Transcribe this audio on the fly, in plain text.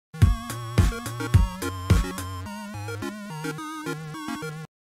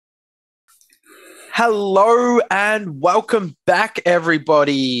Hello and welcome back,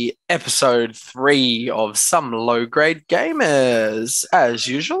 everybody. Episode 3 of Some Low Grade Gamers. As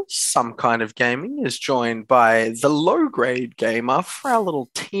usual, Some Kind of Gaming is joined by the Low Grade Gamer for our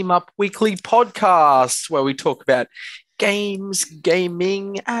little Team Up weekly podcast where we talk about games,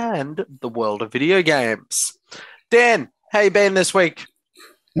 gaming, and the world of video games. Dan, how you been this week?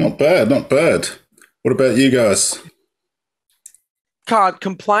 Not bad, not bad. What about you guys? Can't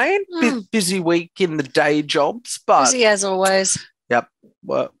complain. Busy week in the day jobs, but busy as always. Yep.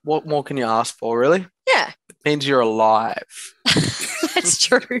 What more can you ask for, really? Yeah. It means you're alive. That's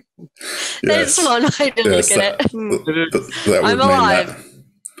true. That's one way to look at it. That would I'm mean alive.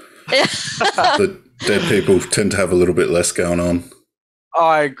 that the dead people tend to have a little bit less going on.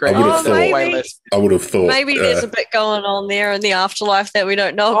 I agree. I would have thought. Maybe there's a bit going on there in the afterlife that we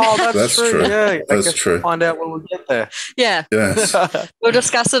don't know about. Oh, that's true. Yeah, that's true. Find out when we get there. Yeah. Yes. We'll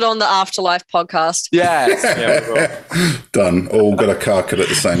discuss it on the afterlife podcast. Yes. Yeah, we will. Done. All got a carcass at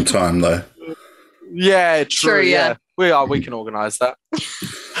the same time, though. Yeah, true. Yeah. We can organise that.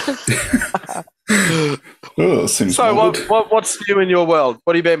 Oh, seems so good. what's new in your world?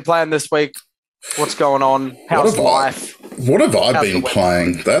 What have you been playing this week? What's going on? How's life? What have I been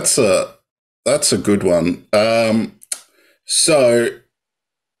playing? That's a good one. So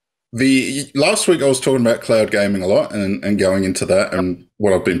the last week I was talking about cloud gaming a lot and going into that and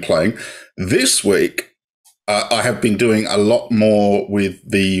what I've been playing. This week I have been doing a lot more with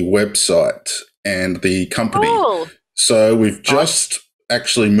the website and the company. Oh. So we've just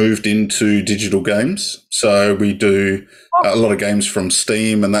actually moved into digital games. So we do a lot of games from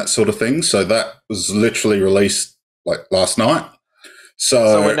Steam and that sort of thing. So that was literally released like last night.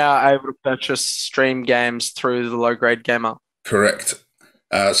 So we're now able to purchase Stream games through the Low Grade Gamer. Correct.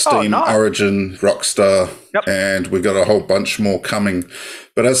 Steam, nice. Origin, Rockstar, and we've got a whole bunch more coming.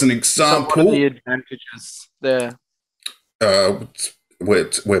 But as an example, so what are the advantages there?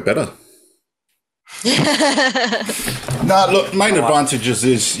 We're better. No, look, main advantages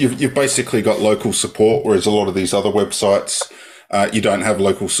is you've basically got local support, whereas a lot of these other websites, you don't have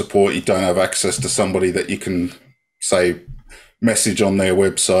local support. You don't have access to somebody that you can, say, message on their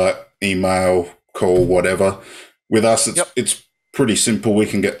website, email, call, whatever. With us, it's pretty simple. We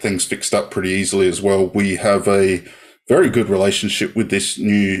can get things fixed up pretty easily as well. We have a very good relationship with this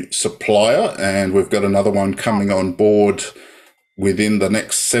new supplier, and we've got another one coming on board within the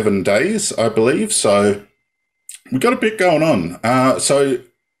next 7 days, I believe. So we've got a bit going on. So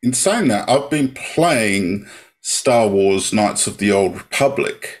in saying that, I've been playing Star Wars Knights of the Old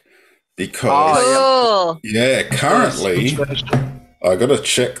Republic because, currently I got to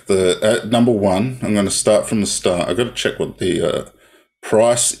check the, number one, I'm going to start from the start. I got to check what the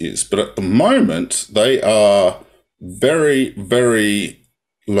price is. But at the moment, they are very, very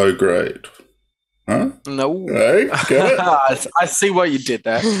low grade. Huh? No. Hey, get it? I see what you did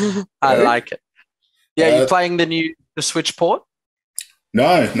there. I like it. Yeah, you're playing the Switch port?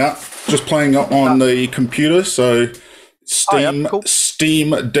 No, just playing it on the computer. So Steam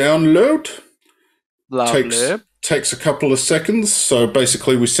download takes a couple of seconds. So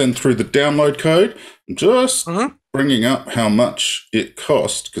basically we send through the download code. I'm just bringing up how much it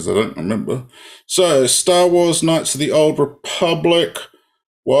cost because I don't remember. So Star Wars Knights of the Old Republic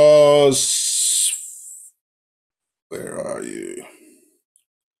was... Where are you?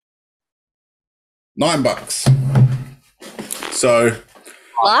 $9. So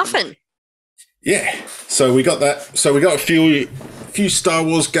laughing. Yeah. So we got that. So we got a few Star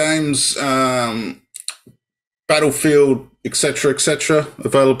Wars games, Battlefield, etc.,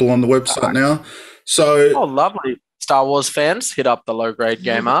 available on the website now. So lovely. Star Wars fans, hit up the Low Grade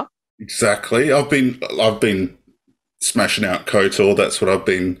Gamer. Exactly. I've been smashing out KOTOR. That's what I've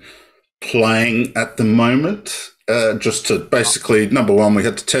been playing at the moment. Just to basically, number one, we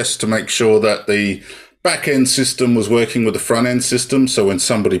had to test to make sure that the back-end system was working with the front-end system. So when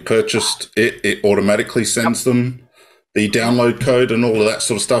somebody purchased it, it automatically sends them the download code and all of that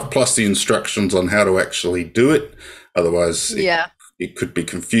sort of stuff, plus the instructions on how to actually do it. Otherwise, it could be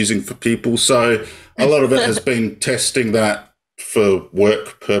confusing for people. So a lot of it has been testing that for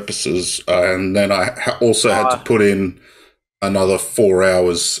work purposes. And then I also had to put in another 4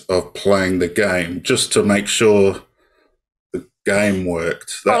 hours of playing the game just to make sure the game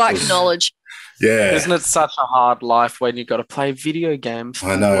worked. Product knowledge. Yeah. Isn't it such a hard life when you've got to play video games?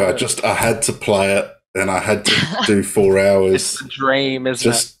 I know. I had to play it and I had to do 4 hours. It's a dream,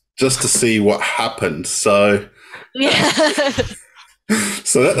 isn't it? Just to see what happened. So,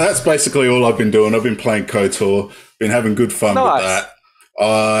 so that's basically all I've been doing. I've been playing KOTOR, been having good fun with that.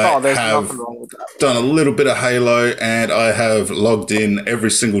 I there's have nothing wrong with that. done a little bit of Halo, and I have logged in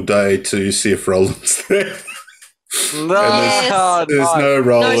every single day to see if Roland's there. There's no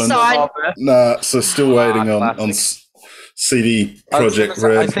Roland. No sign. Nah, so still waiting on CD Projekt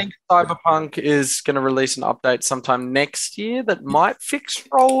Red. I think Cyberpunk is going to release an update sometime next year that might fix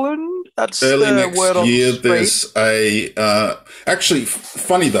Roland. That's early the next word on year. the street. There's a actually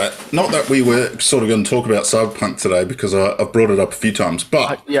funny that not that we were sort of going to talk about Cyberpunk today because I've brought it up a few times,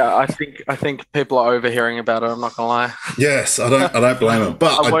 but I think people are overhearing about it. I'm not going to lie. Yes, I don't blame them.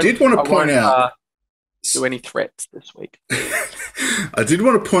 But I did want to point out. Do any threats this week? I did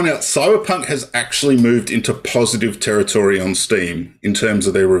want to point out Cyberpunk has actually moved into positive territory on Steam in terms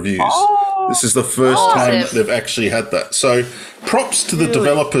of their reviews. This is the first time they've actually had that. So props to the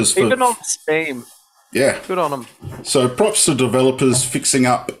developers for even on Steam. Yeah, good on them. So props to developers fixing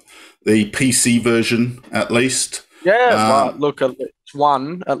up the PC version at least. Yeah, but look, it's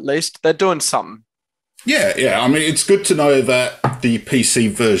one at least. They're doing something. Yeah. I mean, it's good to know that the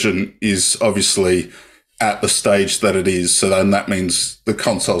PC version is obviously at the stage that it is, so then that means the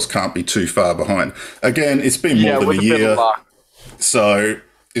consoles can't be too far behind. Again, it's been more than a year, so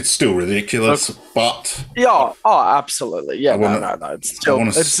it's still ridiculous. But absolutely, no. It's still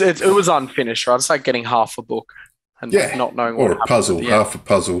it was unfinished, right? It's like getting half a book and not knowing what or a puzzle, half a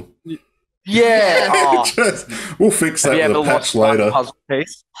puzzle. Yeah, we'll fix that with a patch later. Puzzle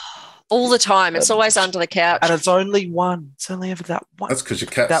piece? All the time. It's always under the couch. And it's only one. It's only ever that one. That's because your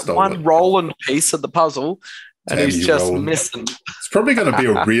cat that stole one it. Roland piece of the puzzle, and he's just Roland. missing. It's probably going to be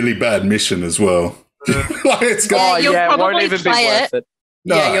a really bad mission as well. It's going. It won't even be worth it.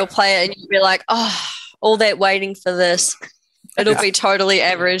 No. Yeah, you'll play it and you'll be like, all that waiting for this. It'll be totally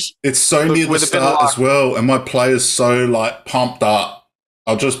average. It's so near the start as well, and my player's so pumped up.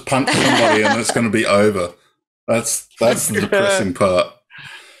 I'll just punch somebody and it's going to be over. That's the depressing part.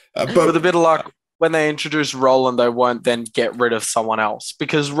 But with a bit of luck, when they introduced Roland, they won't then get rid of someone else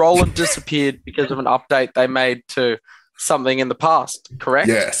because Roland disappeared because of an update they made to something in the past, correct?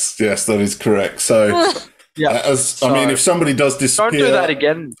 Yes, that is correct. So, I mean, if somebody does disappear, don't do that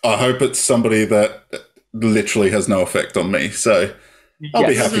again. I hope it's somebody that literally has no effect on me. So, I'll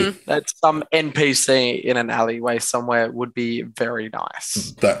be happy. That some NPC in an alleyway somewhere would be very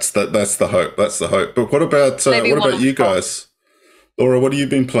nice. That's the hope. That's the hope. But what about you guys? Laura, what have you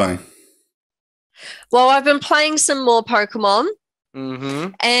been playing? Well, I've been playing some more Pokemon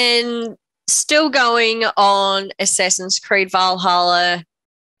and still going on Assassin's Creed Valhalla.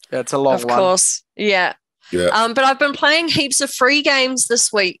 Yeah, it's a long one. Of course, yeah. But I've been playing heaps of free games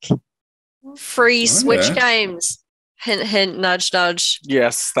this week. Free Switch games. Hint, hint, nudge, nudge.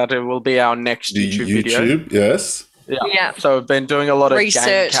 Yes, that will be our next YouTube video. Yes. Yeah. So we've been doing a lot of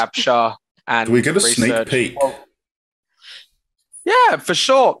game capture and do we get a sneak peek? Yeah, for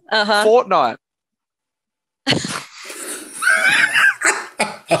sure. Fortnite.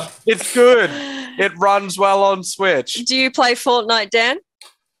 It's good. It runs well on Switch. Do you play Fortnite, Dan?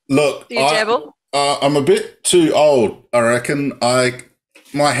 Look, do you dabble? I'm a bit too old, I reckon.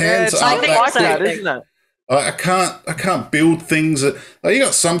 My hands aren't that, isn't it? I can't build things. You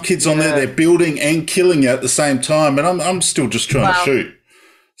got some kids on there, they're building and killing you at the same time, and I'm still just trying to shoot.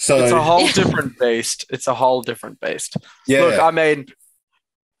 So it's a whole different beast. It's a whole different beast. Yeah. Look, I mean,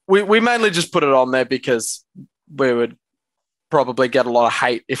 we mainly just put it on there because we would probably get a lot of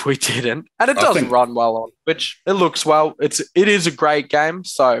hate if we didn't, and it doesn't run well on Twitch. It looks well. It is a great game.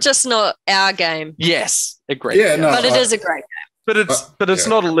 So just not our game. Yes, agreed. Yeah, no, but it is a great game. But it's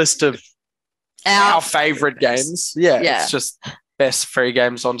not a list of our favorite games. Yeah, it's just best free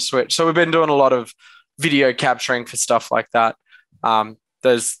games on Switch. So we've been doing a lot of video capturing for stuff like that.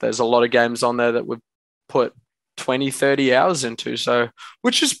 There's a lot of games on there that we've put 20, 30 hours into,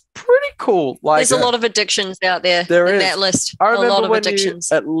 which is pretty cool. There's a lot of addictions out there in that list. I remember a lot of when addictions.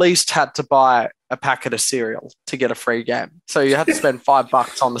 You at least had to buy a packet of cereal to get a free game. So you had to spend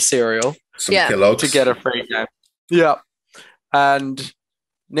 $5 on the cereal Kellogg's to get a free game. Yeah. And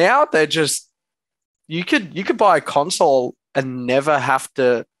now they're just you could buy a console and never have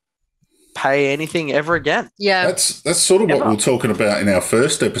to pay anything ever again. Yeah. That's sort of what we were talking about in our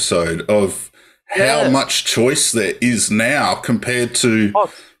first episode of how much choice there is now compared to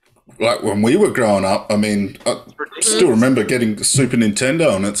like when we were growing up. I mean, I still remember getting the Super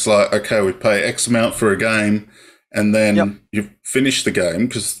Nintendo and it's like, okay, we pay X amount for a game and then you finish the game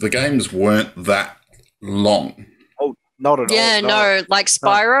because the games weren't that long. Oh, not at all. Yeah, no, like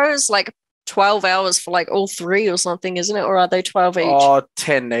Spyro's like 12 hours for like all three or something, isn't it? Or are they 12 each? Oh,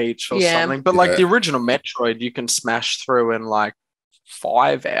 10 each or something. But like the original Metroid, you can smash through in like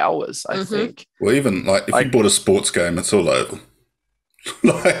 5 hours, I think. Well, even like if you bought a sports game, it's all over.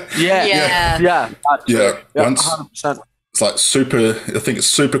 Yeah. Once 100%. it's like I think it's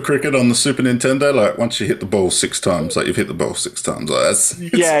Super Cricket on the Super Nintendo. Like once you hit the ball 6 times, like you've hit the ball 6 times. Like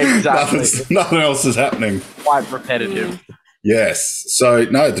Exactly. Nothing else is happening. Quite repetitive. Yes. So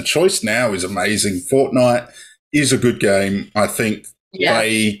no, the choice now is amazing. Fortnite is a good game. I think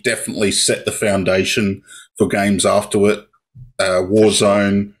they definitely set the foundation for games after it.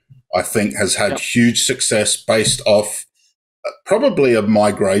 Warzone, I think, has had huge success based off probably a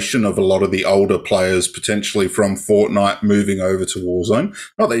migration of a lot of the older players potentially from Fortnite moving over to Warzone.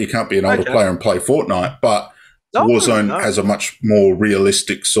 Not that you can't be an older player and play Fortnite, but Warzone has a much more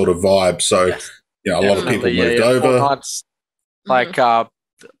realistic sort of vibe. So, a lot of people moved over. Fortnite's like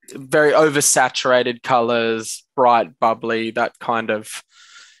very oversaturated colors, bright, bubbly, that kind of.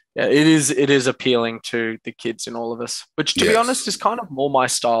 Yeah, it is appealing to the kids in all of us, which to be honest is kind of more my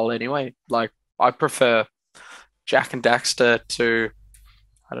style anyway. Like I prefer Jak and Daxter to,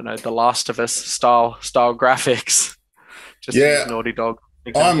 I don't know, The Last of Us style graphics. Just Naughty Dog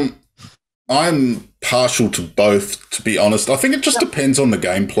example. I'm partial to both, to be honest. I think it just depends on the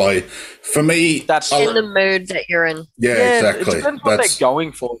gameplay. For me, that's in the mood that you're in. Yeah, exactly. It depends what they're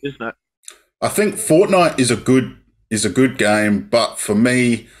going for, isn't it? I think Fortnite is a good game, but for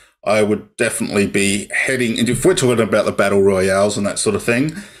me, I would definitely be heading into, if we're talking about the battle royales and that sort of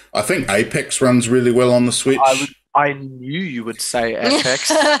thing, I think Apex runs really well on the Switch. I knew you would say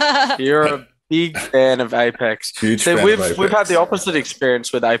Apex. You're a big fan of Apex. Huge fan of Apex. We've had the opposite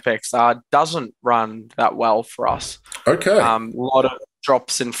experience with Apex. Doesn't run that well for us. Okay. A lot of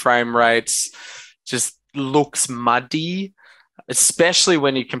drops in frame rates. Just looks muddy, especially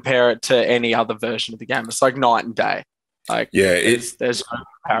when you compare it to any other version of the game. It's like night and day. Like there's no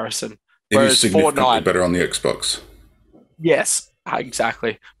comparison. Whereas it is significantly Fortnite, better on the Xbox. Yes,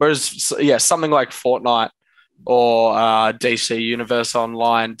 exactly. Whereas something like Fortnite or DC Universe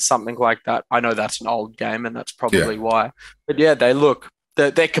Online, something like that. I know that's an old game, and that's probably why. But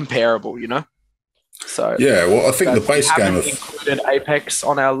they're comparable, you know. So well, I think the base game included Apex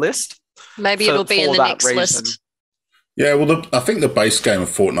on our list. Maybe it'll be in the next list. Yeah, well, I think the base game of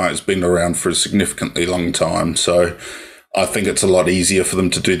Fortnite has been around for a significantly long time, so I think it's a lot easier for them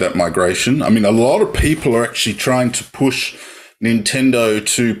to do that migration. I mean, a lot of people are actually trying to push Nintendo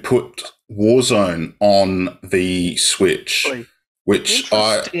to put Warzone on the Switch, which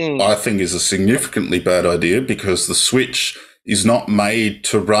I think is a significantly bad idea because the Switch is not made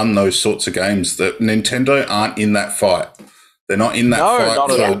to run those sorts of games. That Nintendo aren't in that fight. They're not in that fight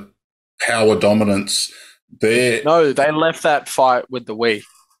for power dominance. They left that fight with the Wii.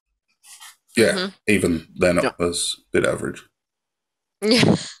 Yeah, even then it was a bit average.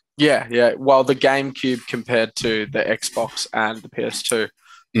 Yeah. While the GameCube compared to the Xbox and the PS2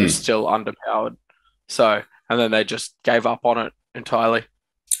 was still underpowered. So, and then they just gave up on it entirely.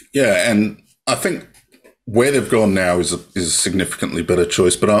 Yeah, and I think where they've gone now is a significantly better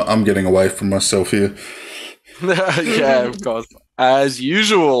choice, but I'm getting away from myself here. Yeah, of course. As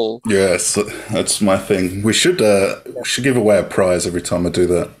usual. Yes, that's my thing. We should give away a prize every time I do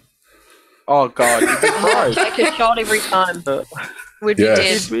that. Oh, God. Take a shot every time. Would be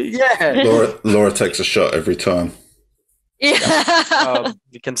dead. Yeah. Laura takes a shot every time. Yeah.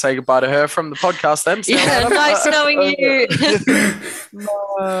 You can say goodbye to her from the podcast then. Yeah, nice knowing you.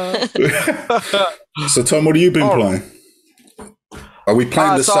 So, Tom, what have you been playing? Are we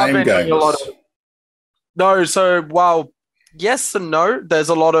playing the same games? Yes and no. There's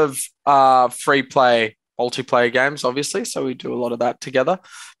a lot of free play multiplayer games, obviously, so we do a lot of that together.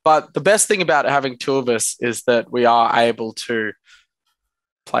 But the best thing about having two of us is that we are able to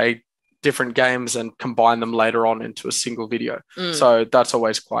play different games and combine them later on into a single video. So that's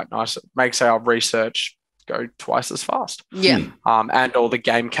always quite nice. It makes our research go twice as fast. Yeah. And all the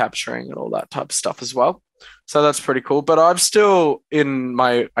game capturing and all that type of stuff as well. So that's pretty cool. But I'm still in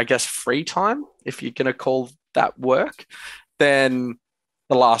my, I guess, free time, if you're going to call that work, then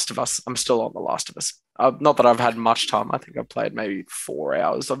The Last of Us. I'm still on The Last of Us. Not that I've had much time. I think I've played maybe 4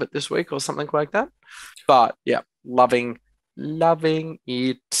 hours of it this week or something like that. But yeah, loving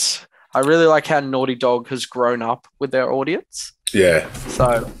it. I really like how Naughty Dog has grown up with their audience. Yeah.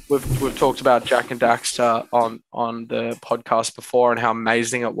 So we've talked about Jak and Daxter on the podcast before and how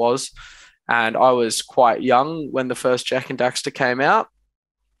amazing it was. And I was quite young when the first Jak and Daxter came out.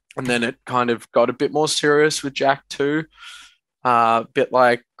 And then it kind of got a bit more serious with Jak 2. A bit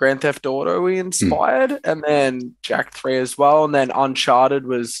like Grand Theft Auto we inspired, and then Jak 3 as well. And then Uncharted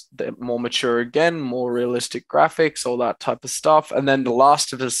was more mature again, more realistic graphics, all that type of stuff. And then The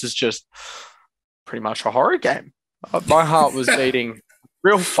Last of Us is just pretty much a horror game. My heart was beating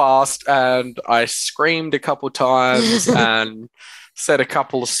real fast, and I screamed a couple times, and said a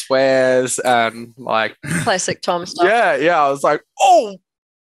couple of swears and like classic Tom stuff. Yeah. I was like, oh,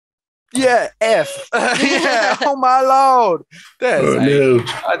 yeah, F. Yeah, oh my Lord. No.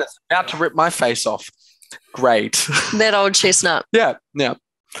 I was about to rip my face off. Great. That old chestnut. Yeah.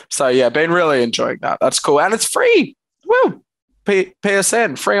 So, yeah, been really enjoying that. That's cool. And it's free. Woo.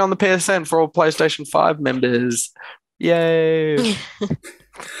 PSN, free on the PSN for all PlayStation 5 members. Yay.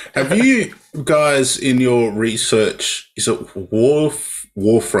 Have you guys in your research, is it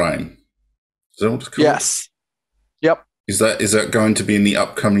Warframe? Is that what it's called? Yes. Yep. Is that going to be in the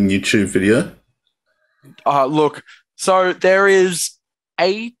upcoming YouTube video? Look, so there is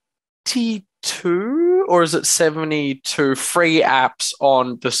 82 or is it 72 free apps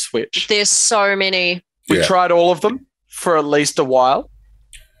on the Switch. There's so many. We tried all of them for at least a while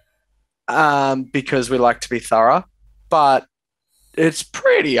because we like to be thorough, but it's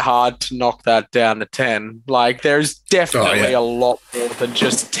pretty hard to knock that down to 10. Like, there's definitely a lot more than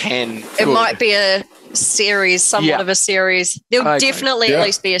just 10. It might be a series, somewhat of a series. There'll definitely at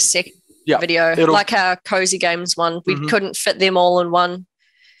least be a second video, like our Cozy Games one. We couldn't fit them all in one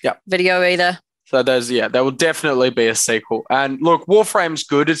video either. So there will definitely be a sequel. And look, Warframe's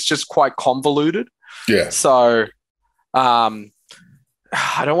good. It's just quite convoluted. Yeah. So, I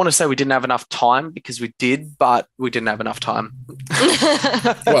don't want to say we didn't have enough time because we did, but we didn't have enough time.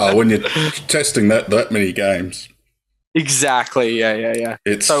 Well, when you're testing that many games. Exactly. Yeah.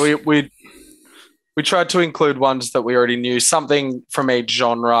 So we tried to include ones that we already knew, something from each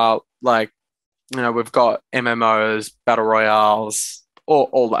genre, like, we've got MMOs, battle royales,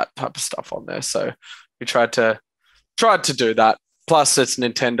 all that type of stuff on there. So we tried to do that. Plus, it's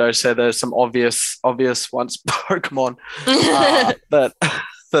Nintendo, so there's some obvious ones, Pokemon, that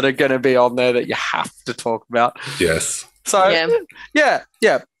are going to be on there that you have to talk about. Yes. So, yeah.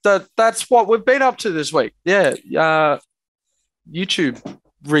 That's what we've been up to this week. Yeah. YouTube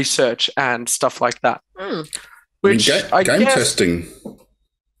research and stuff like that. Which game testing.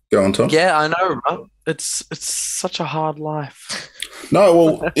 Go on, Tom. Yeah, I know, right? It's such a hard life. No,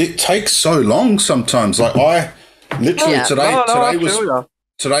 well, it takes so long sometimes. Like literally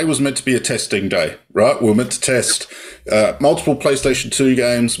today was meant to be a testing day, right? We were meant to test multiple PlayStation 2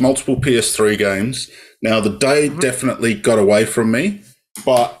 games, multiple PS3 games. Now, the day definitely got away from me,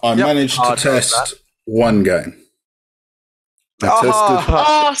 but I managed to test one game.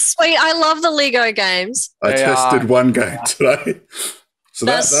 Oh, sweet. I love the Lego games. I tested one game today. So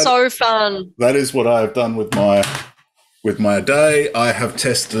that's so fun. That is what I have done with my day. I have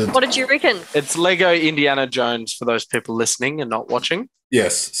tested. What did you reckon? It's Lego Indiana Jones for those people listening and not watching.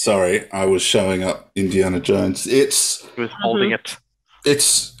 Yes, sorry. I was showing up Indiana Jones. He was holding it.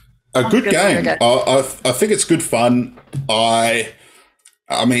 It's a good game. I think it's good fun. I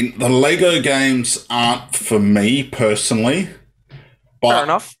mean, the Lego games aren't for me personally. But fair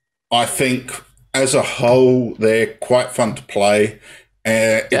enough. I think as a whole, they're quite fun to play.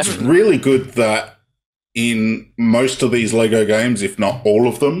 It's really good that in most of these Lego games, if not all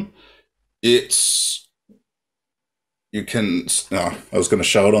of them, I was going to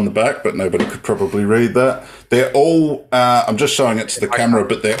show it on the back, but nobody could probably read that. They're all, I'm just showing it to the camera,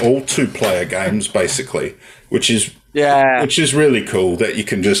 but they're all 2-player games, basically, which is really cool that you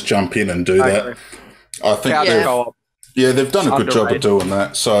can just jump in and do that. I think they've done a good job of doing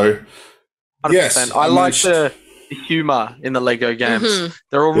that. So, 100%. yes. I like the humor in the Lego games.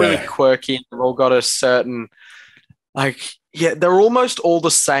 They're all really quirky. And they've all got a certain, they're almost all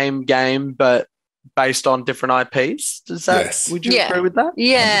the same game, but based on different IPs. Would you agree with that?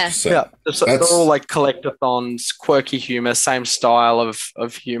 Yeah. 100%. They're all like collectathons, quirky humor, same style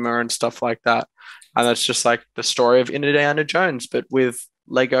of humor and stuff like that. And that's just like the story of Indiana Jones, but with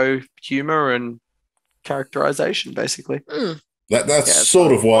Lego humor and characterization, basically. That's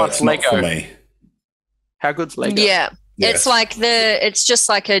sort of why it's not for me. How good's Lego? Yeah. It's like it's just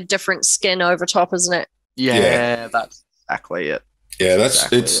like a different skin over top, isn't it? Yeah. That's exactly it. Yeah,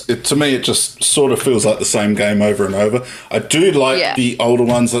 to me, it just sort of feels like the same game over and over. I do like the older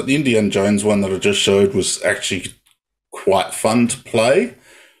ones, like the Indiana Jones one that I just showed was actually quite fun to play.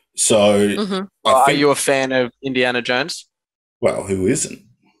 So, are you a fan of Indiana Jones? Well, who isn't?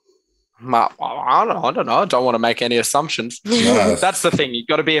 I don't know. I don't want to make any assumptions. No. That's the thing. You've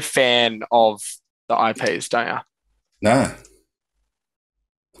got to be a fan of the IPs, don't you? No.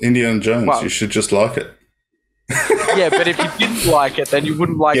 Indiana Jones, you should just like it. Yeah, but if you didn't like it, then you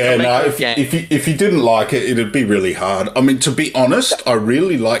wouldn't like the Lego game. If you didn't like it, it'd be really hard. I mean, to be honest, I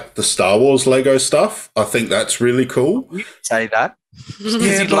really like the Star Wars Lego stuff. I think that's really cool. You say that.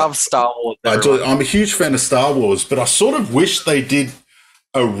 Because you love Star Wars. I do. I'm a huge fan of Star Wars, but I sort of wish they did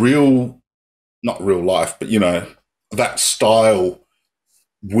a not real life, but, that style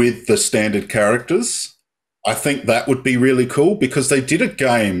with the standard characters. I think that would be really cool because they did a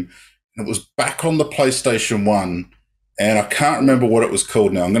game, and it was back on the PlayStation 1, and I can't remember what it was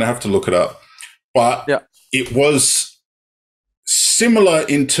called now. I'm going to have to look it up. But it was similar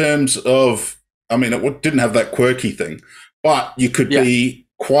in terms of, I mean, it didn't have that quirky thing, but you could be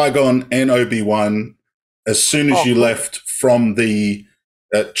Qui-Gon and Obi-Wan as soon as you left from the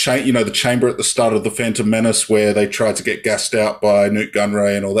the chamber at the start of the Phantom Menace where they tried to get gassed out by Newt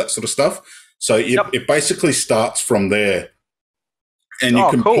Gunray and all that sort of stuff. So it basically starts from there. And you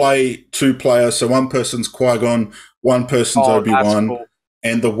can play 2-player. So one person's Qui-Gon, one person's Obi-Wan. Cool.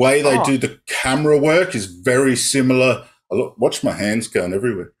 And the way they do the camera work is very similar. Watch my hands going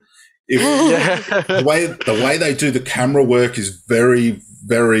everywhere. The way they do the camera work is very,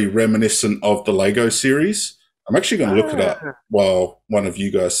 very reminiscent of the Lego series. I'm actually going to look it up while one of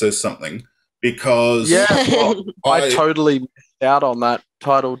you guys says something because I totally missed out on that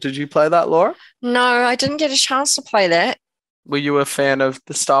title. Did you play that, Laura? No, I didn't get a chance to play that. Were you a fan of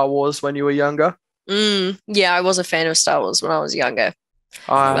the Star Wars when you were younger? Yeah, I was a fan of Star Wars when I was younger.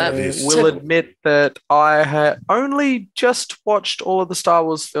 I will admit that I had only just watched all of the Star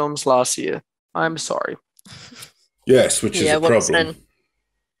Wars films last year. I'm sorry. Yes, which is a problem.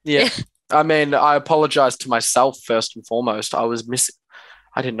 Yeah. I mean, I apologize to myself first and foremost. I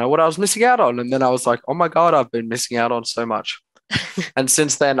didn't know what I was missing out on. And then I was like, oh my God, I've been missing out on so much. And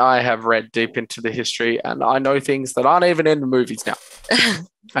since then, I have read deep into the history and I know things that aren't even in the movies now.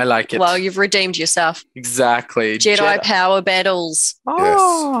 I like it. Well, you've redeemed yourself. Exactly. Jedi power battles.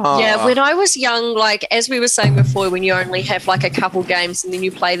 Oh. Yeah, when I was young, like as we were saying before, when you only have like a couple games and then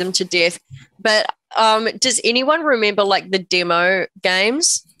you play them to death. But does anyone remember like the demo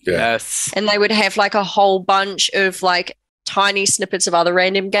games? Yes. And they would have like a whole bunch of like tiny snippets of other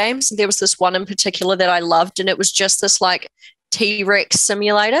random games. There was this one in particular that I loved and it was just this like T-Rex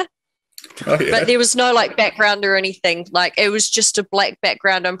simulator. Oh, yeah. But there was no like background or anything. Like it was just a black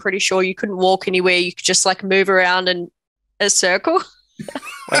background. I'm pretty sure you couldn't walk anywhere. You could just like move around in a circle.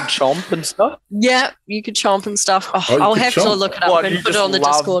 And chomp and stuff? Yeah, you could chomp and stuff. I'll have to look it up and put it on the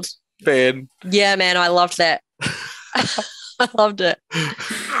Discord. Ben. Yeah, man, I loved that. I loved it.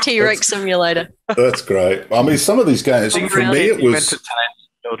 T-Rex simulator. That's great. I mean, some of these games, for me, it was...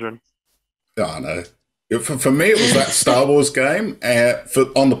 children. I know. For me, it was that Star Wars game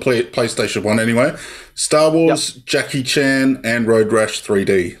on the PlayStation 1 anyway. Star Wars, Jackie Chan, and Road Rash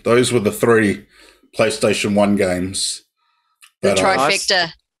 3D. Those were the 3 PlayStation 1 games. The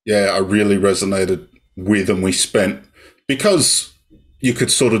trifecta. I really resonated with, and we spent... Because you could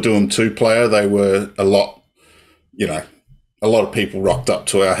sort of do them 2-player, they were a lot of people rocked up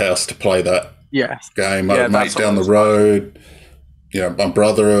to our house to play that game. My mate down the road, my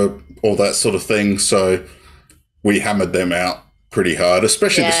brother, all that sort of thing. So we hammered them out pretty hard,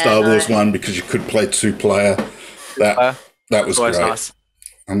 especially the Star Wars one because you could play 2-player. That was great. Nice.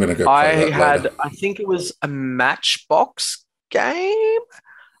 I'm going to go play that later. I think it was a Matchbox game.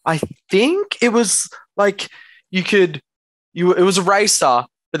 I think it was like it was a racer,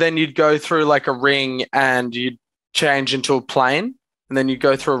 but then you'd go through like a ring and you'd change into a plane, and then you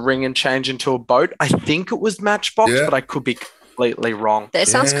go through a ring and change into a boat. I think it was Matchbox, but I could be completely wrong. That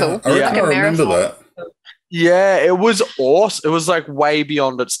sounds cool. I remember that. Yeah, it was awesome. It was like way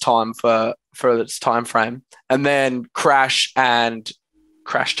beyond its time for its time frame. And then Crash and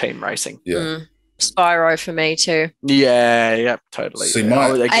Crash Team Racing. Yeah. Spyro for me too. Yeah, totally. See,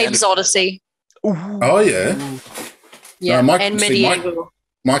 Abe's Odyssey. Ooh. Oh, yeah. Yeah, and Medieval.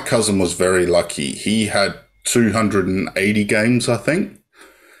 My cousin was very lucky. He had 280 games, I think.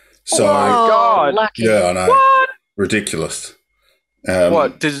 So, God. Lucky. Yeah, I know. What? Ridiculous.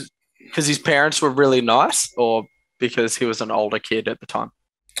 Because his parents were really nice, or because he was an older kid at the time?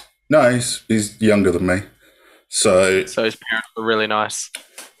 No, he's younger than me. So his parents were really nice.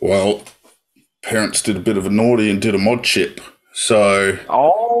 Well, parents did a bit of a naughty and did a mod chip. So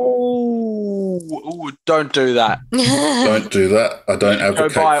don't do that. Don't do that. I don't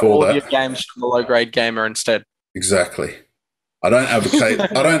advocate Go buy for all that. Your games from the Low Grade Gamer instead. Exactly. I don't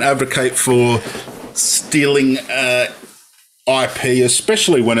advocate for stealing IP,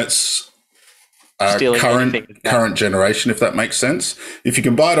 especially when it's current generation, if that makes sense. If you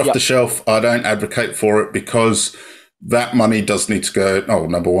can buy it off the shelf, I don't advocate for it because that money does need to go,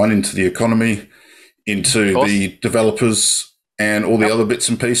 number one, into the economy, into the developers and all the other bits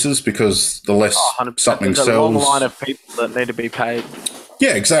and pieces, because the less something sells. There's a long line of people that need to be paid.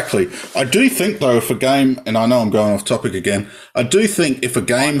 Yeah, exactly. I do think, though, if a game, and I know I'm going off topic again, I do think if a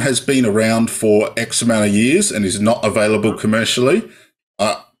game has been around for X amount of years and is not available commercially,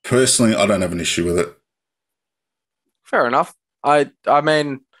 personally, I don't have an issue with it. Fair enough. I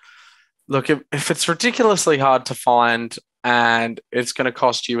mean, look, if it's ridiculously hard to find and it's going to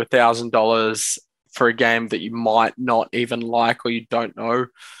cost you $1,000 for a game that you might not even like or you don't know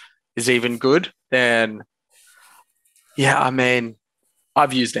is even good, then yeah, I mean,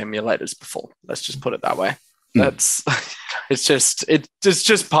 I've used emulators before. Let's just put it that way. That's it's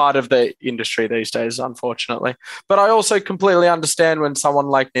just part of the industry these days, unfortunately. But I also completely understand when someone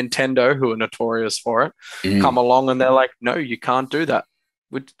like Nintendo, who are notorious for it, come along and they're like, "No, you can't do that."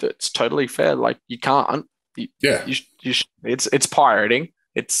 It's totally fair. Like you can't. It's pirating.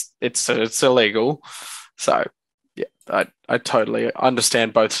 It's illegal. So yeah, I totally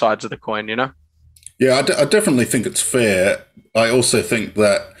understand both sides of the coin. You know. Yeah, I definitely think it's fair. I also think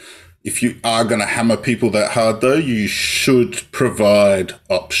that if you are going to hammer people that hard, though, you should provide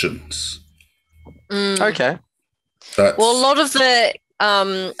options. Okay. Well, a lot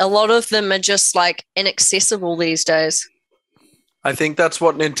of them are just like inaccessible these days. I think that's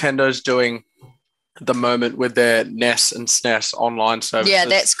what Nintendo's doing at the moment with their NES and SNES online services. Yeah,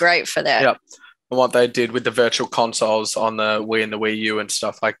 that's great for that. Yep. And what they did with the virtual consoles on the Wii and the Wii U and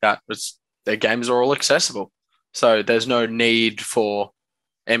stuff like that was their games are all accessible. So there's no need for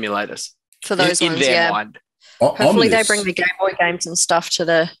emulators for those in ones, their mind. Hopefully they bring the Game Boy games and stuff to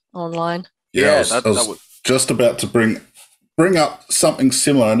the online. Yeah, I was just about to bring up something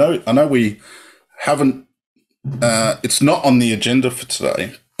similar. I know we haven't. It's not on the agenda for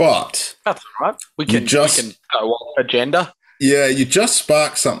today, but that's all right. We can go off agenda. Yeah, you just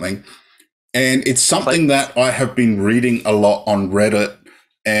sparked something, and it's something that I have been reading a lot on Reddit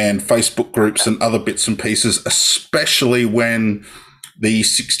and Facebook groups and other bits and pieces, especially when the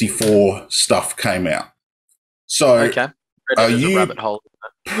 64 stuff came out. So are you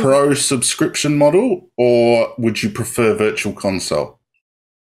pro subscription model or would you prefer virtual console?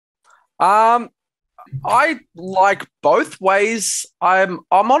 I like both ways. I'm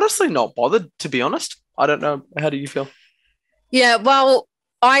honestly not bothered, to be honest. I don't know. How do you feel? Yeah, well,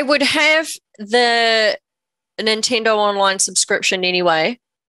 I would have the Nintendo Online subscription anyway.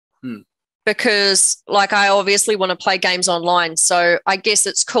 Because like I obviously want to play games online. So I guess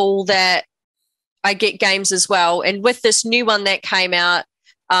it's cool that I get games as well. And with this new one that came out,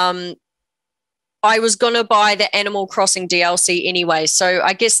 I was going to buy the Animal Crossing DLC anyway. So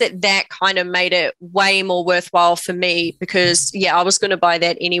I guess that kind of made it way more worthwhile for me because, yeah, I was going to buy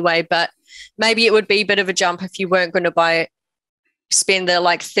that anyway. But maybe it would be a bit of a jump if you weren't going to spend the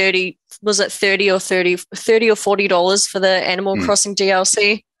like $30 or $40 for the Animal Crossing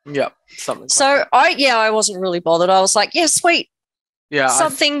DLC. Yeah, something. So I wasn't really bothered. I was like, yeah, sweet. Yeah,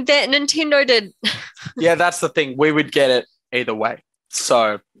 something that Nintendo did. Yeah, that's the thing. We would get it either way.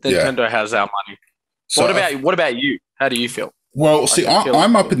 So Nintendo has our money. So what about you? How do you feel? Well, see,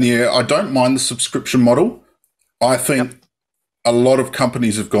 I'm up in the air. I don't mind the subscription model. I think a lot of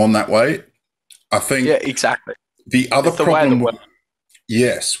companies have gone that way. I think exactly. The other problem,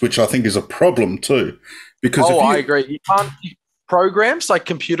 yes, which I think is a problem too, because I agree. You can't. Programs like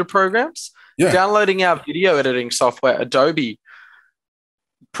computer programs, downloading our video editing software, Adobe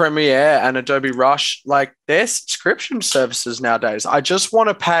Premiere and Adobe Rush, like they're subscription services nowadays. I just want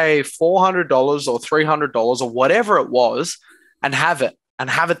to pay $400 or $300 or whatever it was and have it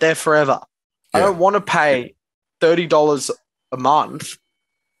there forever. I don't want to pay $30 a month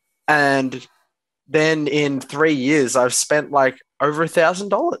and then in 3 years I've spent like over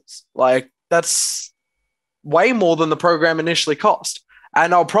 $1,000. Like that's way more than the program initially cost.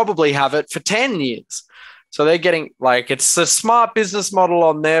 And I'll probably have it for 10 years. So they're getting like, it's a smart business model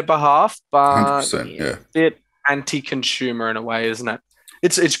on their behalf, but a bit anti-consumer in a way, isn't it?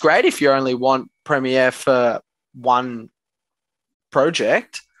 It's great if you only want Premiere for one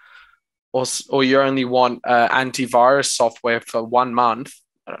project or you only want antivirus software for 1 month.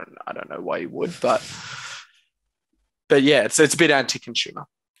 I don't know why you would, but yeah, it's a bit anti-consumer.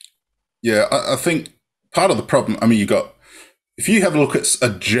 Yeah, I think part of the problem, I mean, if you have a look at a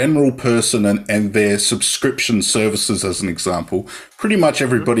general person and their subscription services as an example, pretty much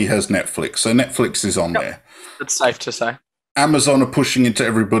everybody has Netflix. So Netflix is on there. It's safe to say. Amazon are pushing into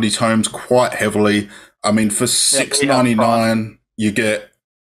everybody's homes quite heavily. I mean, for $6.99, you get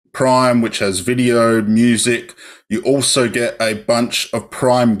Prime, which has video, music. You also get a bunch of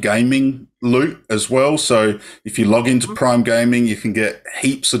Prime gaming loot as well. So if you log into Prime Gaming, you can get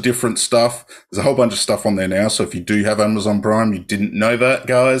heaps of different stuff. There's a whole bunch of stuff on there now. So if you do have Amazon Prime, you didn't know that,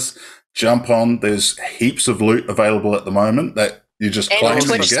 guys, jump on. There's heaps of loot available at the moment that you just claim and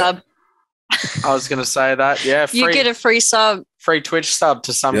Twitch sub. I was going to say that. Yeah. You get a free sub. Free Twitch sub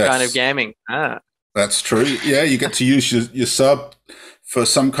to some kind of gaming. That's true. Yeah. You get to use your sub for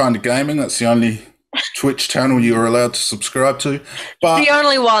some kind of gaming. That's the only Twitch channel you're allowed to subscribe to. But the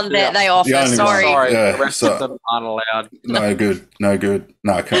only one that they offer. Sorry. The rest of them aren't allowed. No good. No,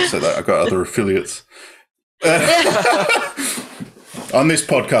 I can't say that. I've got other affiliates. On this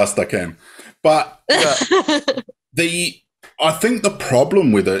podcast, I can. But I think the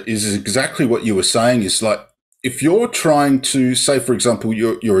problem with it is exactly what you were saying. Is like, if you're trying to say, for example,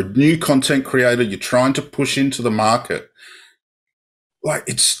 you're a new content creator, you're trying to push into the market, like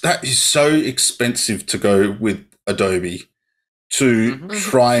that is so expensive to go with Adobe to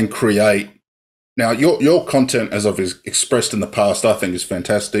try and create. Now, your content, as I've expressed in the past, I think is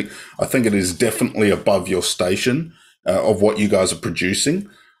fantastic. I think it is definitely above your station of what you guys are producing.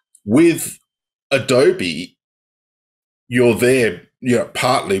 With Adobe, you're there,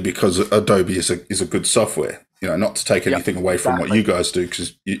 partly because Adobe is a good software. Not to take anything away from what you guys do,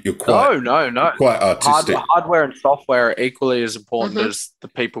 because you're quite quite artistic. Hardware and software are equally as important as the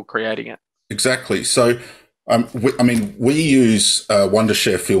people creating it. Exactly. So, we use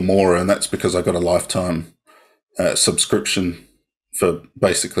Wondershare Filmora, and that's because I got a lifetime subscription for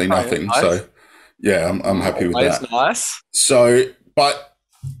basically nothing. Nice. So, yeah, I'm happy with that. Nice. So, but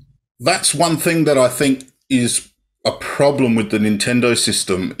that's one thing that I think is a problem with the Nintendo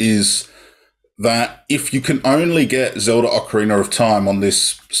system is that if you can only get Zelda Ocarina of Time on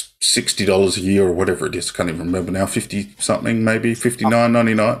this $60 a year or whatever it is, I can't even remember now, 50 something, maybe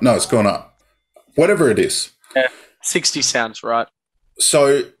 $59.99. No, it's gone up. Whatever it is. Yeah, 60 sounds right.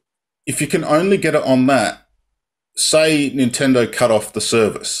 So if you can only get it on that, say Nintendo cut off the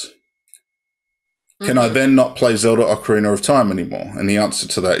service, can I then not play Zelda Ocarina of Time anymore? And the answer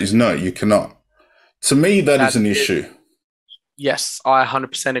to that is no, you cannot. To me, that is an issue. Yes, I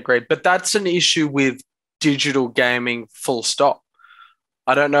 100% agree. But that's an issue with digital gaming full stop.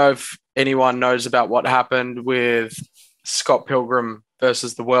 I don't know if anyone knows about what happened with Scott Pilgrim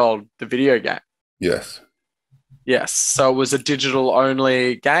versus the World, the video game. Yes. Yes. So it was a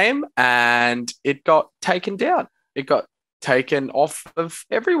digital-only game, and it got taken down. It got taken off of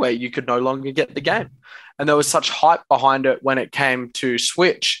everywhere. You could no longer get the game. And there was such hype behind it when it came to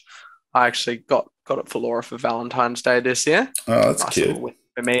Switch. I actually got it for Laura for Valentine's Day this year. Oh, that's nice cute.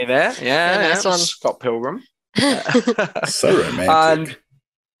 For me there. Yeah, nice one. Scott Pilgrim. So romantic. And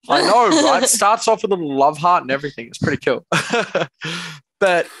I know, right? It starts off with a little love heart and everything. It's pretty cool.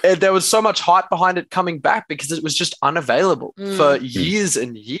 But there was so much hype behind it coming back because it was just unavailable for years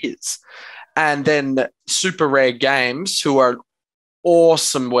and years. And then Super Rare Games, who are an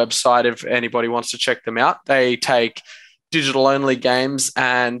awesome website if anybody wants to check them out, they take digital-only games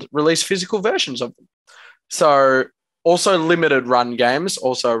and release physical versions of them. So also limited run games,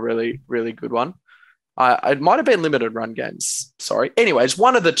 also a really, really good one. It might have been limited run games, sorry. Anyways,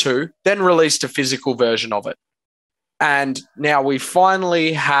 one of the two, then released a physical version of it. And now we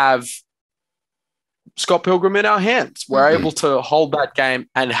finally have Scott Pilgrim in our hands. We're able to hold that game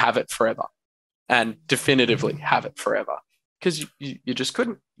and have it forever, and definitively have it forever, because you just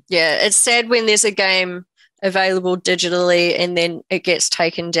couldn't. Yeah, it's sad when there's a game available digitally and then it gets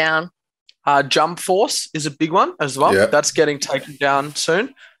taken down. Jump Force is a big one as well. Yep. That's getting taken down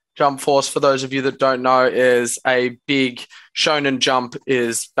soon. Jump Force, for those of you that don't know, is a big Shonen Jump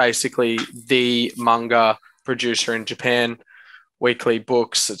is basically the manga producer in Japan. Weekly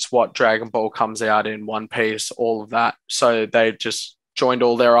books. It's what Dragon Ball comes out in, One Piece, all of that. So they just joined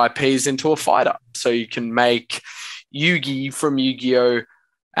all their IPs into a fighter. So you can make Yugi from Yu-Gi-Oh!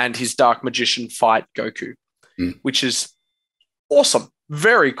 And his Dark Magician fight Goku, which is awesome.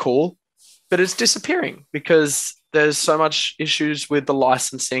 Very cool. But it's disappearing because there's so much issues with the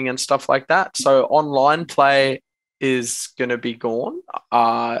licensing and stuff like that. So online play is going to be gone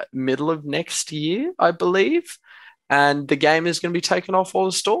middle of next year, I believe. And the game is going to be taken off all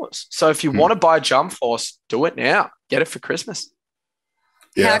the stores. So if you want to buy Jump Force, do it now. Get it for Christmas.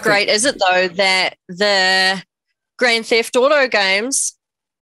 Yeah, how great is it, though, that the Grand Theft Auto games,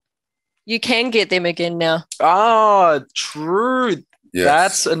 you can get them again now? Oh, true. Yes.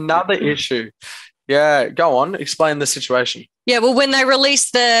 That's another issue. Yeah, go on. Explain the situation. Yeah, well, when they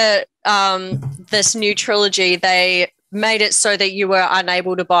released the this new trilogy, they made it so that you were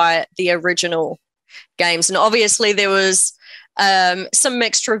unable to buy the original games. And obviously there was some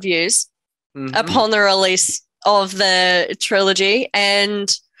mixed reviews upon the release of the trilogy,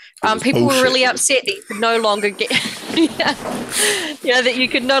 and people were really upset that you could no longer get that you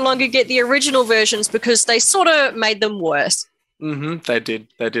could no longer get the original versions because they sort of made them worse. They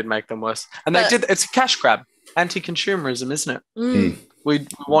did make them worse. And it's a cash grab. Anti-consumerism, isn't it? We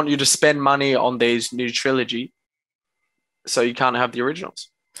want you to spend money on these new trilogy so you can't have the originals.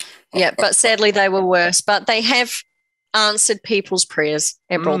 Yeah, but sadly they were worse. But they have answered people's prayers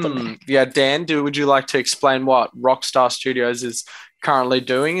and brought them back. Yeah, Dan, would you like to explain what Rockstar Studios is currently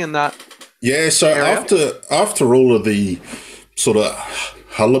doing in that? Yeah, so after all of the sort of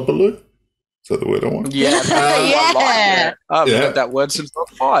hullabaloo, is that the word I want? Yeah, I like it. I've heard that word since I was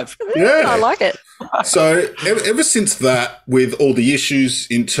 5. Yeah, I like it. So ever since that, with all the issues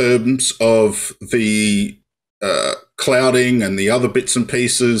in terms of the clouding and the other bits and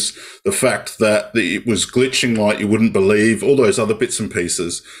pieces, the fact that it was glitching like you wouldn't believe, all those other bits and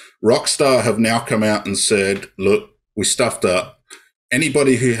pieces, Rockstar have now come out and said, look, we stuffed up.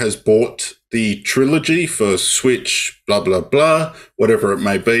 Anybody who has bought the trilogy for Switch, blah, blah, blah, whatever it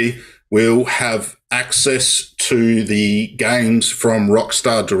may be, will have access to the games from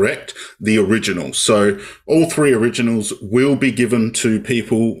Rockstar Direct, the originals. So all 3 originals will be given to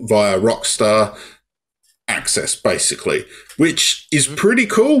people via Rockstar access, basically, which is pretty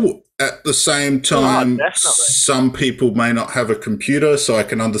cool. At the same time, some people may not have a computer, so I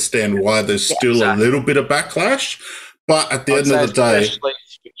can understand why there's still a little bit of backlash. But at the end of the day,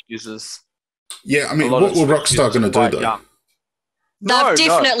 Switch users. Yeah, I mean, what will Rockstar going to do, though? They've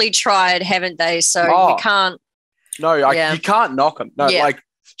definitely tried, haven't they? So you can't. No, you can't knock them. No, like,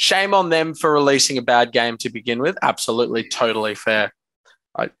 shame on them for releasing a bad game to begin with. Absolutely, totally fair.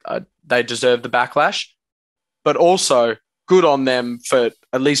 They deserve the backlash. But also, good on them for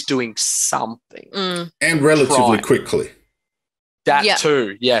at least doing something. And relatively quickly. That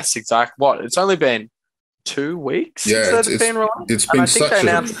too, yes, exactly. It's only been 2 weeks since it's been released? It's been they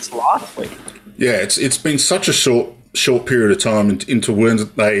announced this last week. Yeah, it's been such a short period of time into when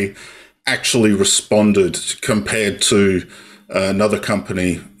they actually responded compared to another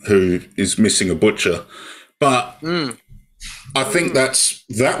company who is missing a butcher. But I think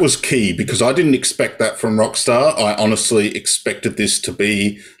that was key because I didn't expect that from Rockstar. I honestly expected this to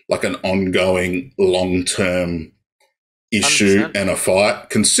be like an ongoing long-term issue 100%. And a fight,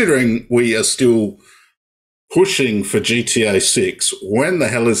 considering we are still pushing for GTA 6. When the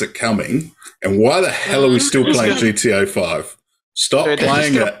hell is it coming? And why the hell are we still playing GTA 5? Stop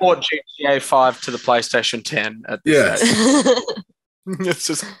playing it. Port GTA 5 to the PlayStation 10 at this stage. It's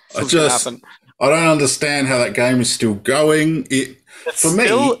just happen. I don't understand how that game is still going.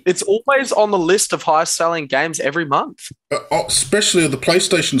 It's always on the list of highest selling games every month. Especially at the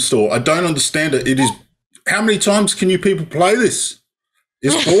PlayStation Store. I don't understand it. It is. How many times can you people play this?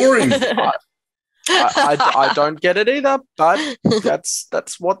 It's boring. I don't get it either, but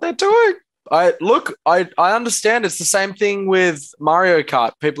that's what they're doing. I understand it's the same thing with Mario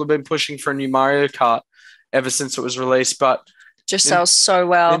Kart. People have been pushing for a new Mario Kart ever since it was released, but just sells so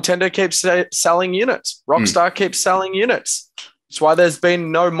well. Nintendo keeps selling units. Rockstar keeps selling units. That's why there's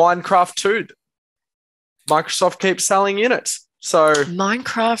been no Minecraft 2. Microsoft keeps selling units. So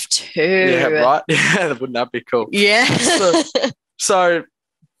Minecraft 2. Yeah, right. Yeah, wouldn't that be cool? Yeah. So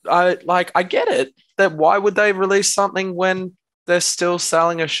I get it. That why would they release something when they're still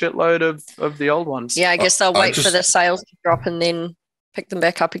selling a shitload of the old ones? Yeah, I guess they'll wait for the sales to drop and then pick them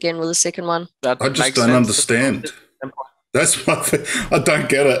back up again with a second one. I just don't understand. That's my thing. I don't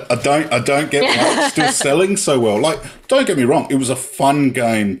get it. I don't get why it's still selling so well. Like, don't get me wrong, it was a fun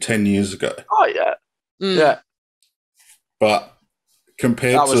game 10 years ago. Oh yeah. Yeah. But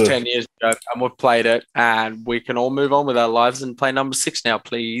compared that was 10 years ago, and we've played it, and we can all move on with our lives and play number 6 now,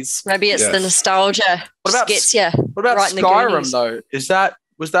 please. Maybe it's the nostalgia. What about right Skyrim though?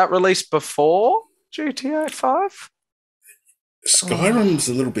 Was that released before GTA 5? Skyrim's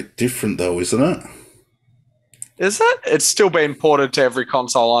a little bit different though, isn't it? Is it? It's still being ported to every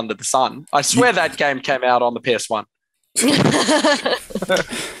console under the sun. I swear that game came out on the PS1.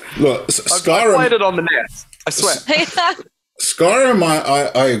 Look, Skyrim. I played it on the NES. I swear. Skyrim,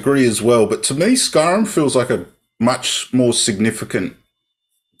 I agree as well, but to me, Skyrim feels like a much more significant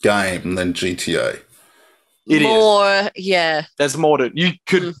game than GTA. It is. Yeah. There's more to it. You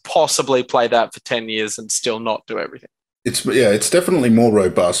could possibly play that for 10 years and still not do everything. It's definitely more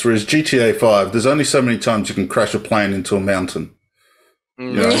robust, whereas GTA 5, there's only so many times you can crash a plane into a mountain.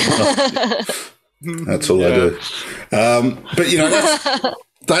 You know, that's all I do. But, you know,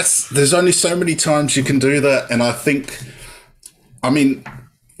 there's only so many times you can do that, and I think... I mean,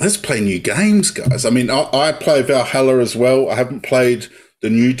 let's play new games, guys. I mean, I play Valhalla as well. I haven't played the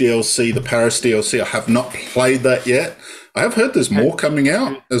new DLC, the Paris DLC. I have not played that yet. I have heard there's more coming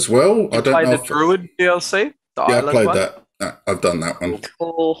out as well. I don't know. The Druid DLC? I played that. No, I've done that one.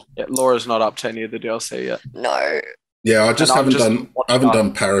 Cool. Yeah, Laura's not up to any of the DLC yet. No. Yeah, I haven't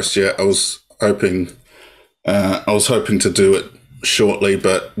done Paris yet. I was hoping to do it shortly,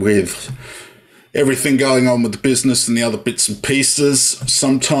 but with everything going on with the business and the other bits and pieces,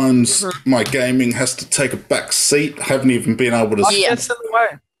 sometimes my gaming has to take a back seat. I haven't even been able to... Gets in the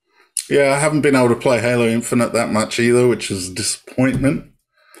way. Yeah, I haven't been able to play Halo Infinite that much either, which is a disappointment.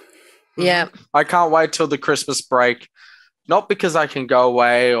 Yeah. I can't wait till the Christmas break. Not because I can go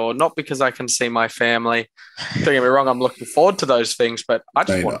away or not because I can see my family. Don't get me wrong, I'm looking forward to those things, but I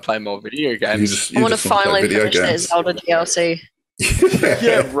just want to play more video games. I want to finally finish that Zelda DLC.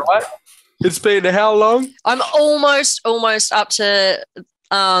 Yeah, right? It's been how long? I'm almost up to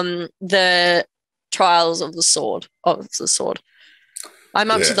the Trials of the Sword. I'm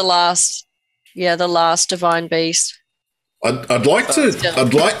up to the last Divine Beast. I'd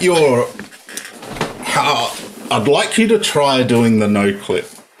like you to try doing the no clip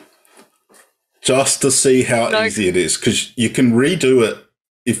just to see how easy it is, because you can redo it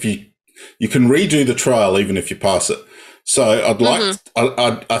if you can redo the trial even if you pass it. So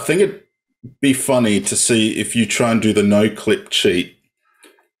I think it'd be funny to see if you try and do the no clip cheat.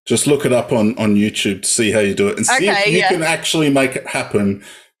 Just look it up on YouTube to see how you do it and see if you can actually make it happen.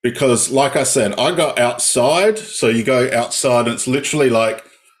 Because, like I said, I got outside. So you go outside and it's literally like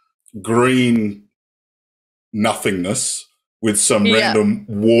green nothingness with some random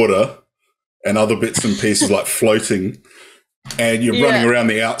water and other bits and pieces like floating. And you're running around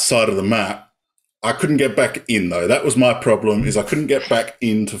the outside of the map. I couldn't get back in, though. That was my problem, is I couldn't get back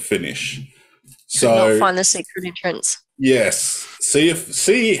in to finish. So Could not find the secret entrance. Yes. See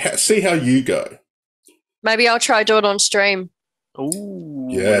how you go. Maybe I'll try do it on stream. Ooh,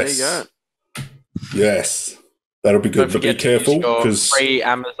 yes. There you go. Yes. That'll be good, but be careful because free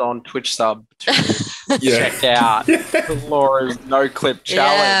Amazon Twitch sub to check out Laura's no clip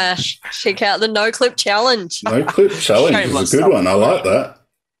challenge. Yeah, check out the no clip challenge. No clip challenge is a good one. I like that.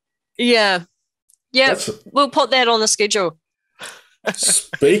 Yeah. Yeah, we'll put that on the schedule.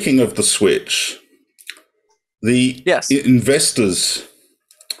 Speaking of the Switch, the investors.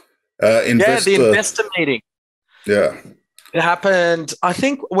 The investor meeting. Yeah. It happened, I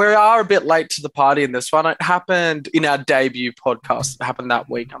think we are a bit late to the party in this one. It happened in our debut podcast. It happened that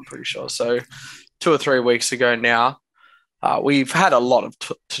week, I'm pretty sure. So 2 or 3 weeks ago now. We've had a lot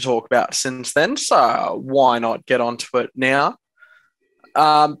to talk about since then, so why not get onto it now?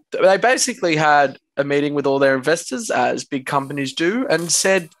 They basically had a meeting with all their investors, as big companies do, and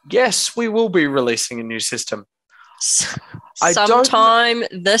said, yes, we will be releasing a new system. Sometime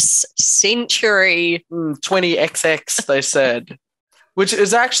this century. 20XX, they said. Which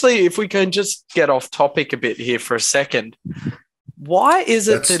is actually, if we can just get off topic a bit here for a second, why is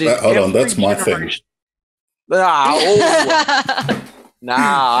it hold on, that's my thing.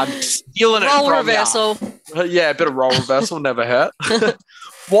 I'm stealing it roll from reversal. Yeah, a bit of role reversal never hurt.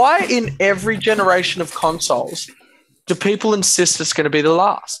 Why in every generation of consoles do people insist it's going to be the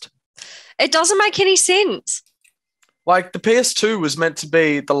last? It doesn't make any sense. Like, the PS2 was meant to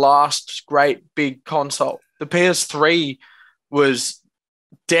be the last great big console. The PS3 was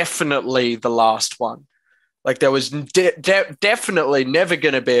definitely the last one. Like, there was definitely never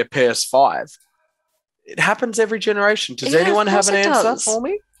going to be a PS5. It happens every generation. Does anyone have an answer for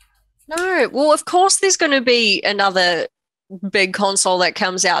me? No. Well, of course there's going to be another big console that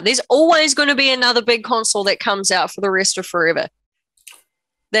comes out. There's always going to be another big console that comes out for the rest of forever.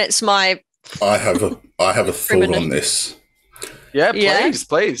 That's my... I have a thought on this. Yeah,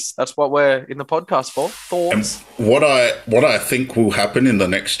 please. That's what we're in the podcast for. Thoughts. And what I think will happen in the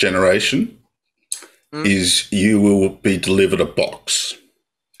next generation is you will be delivered a box.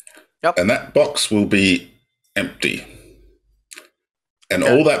 Yep. And that box will be empty. And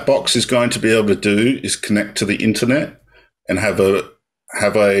all that box is going to be able to do is connect to the internet and have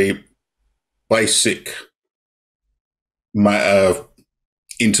a basic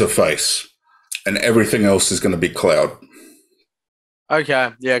interface. And everything else is going to be cloud.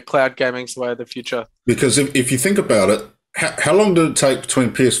 Okay, yeah, cloud gaming's the way of the future. Because if you think about it, how long did it take between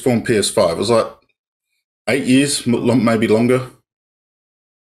PS4 and PS5? It was like 8 years, maybe longer.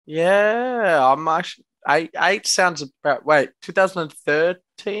 Yeah, I'm actually... Eight sounds about... Wait,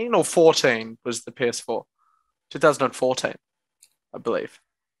 2013 or 14 was the PS4? 2014, I believe.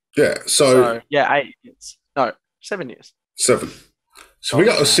 Yeah, so 8 years. No, 7 years. 7. So we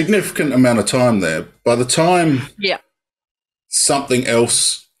got a significant amount of time there. By the time something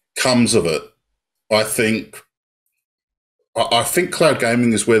else comes of it, I think cloud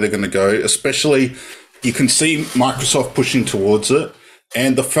gaming is where they're going to go, especially you can see Microsoft pushing towards it.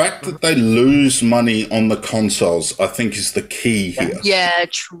 And the fact that they lose money on the consoles, I think, is the key here. Yeah,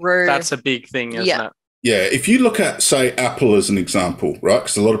 true. That's a big thing, isn't it? Yeah, if you look at, say, Apple as an example, right?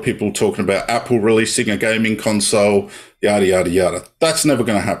 Because a lot of people are talking about Apple releasing a gaming console, yada, yada, yada. That's never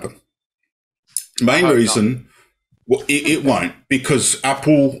going to happen. Main reason, well, it won't, because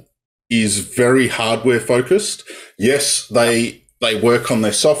Apple is very hardware focused. Yes, they work on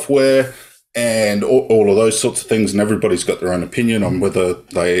their software and all of those sorts of things, and everybody's got their own opinion on whether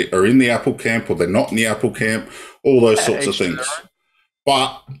they are in the Apple camp or they're not in the Apple camp, all those sorts of things.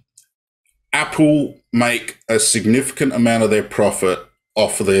 But Apple make a significant amount of their profit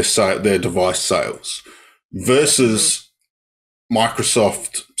off of their device sales versus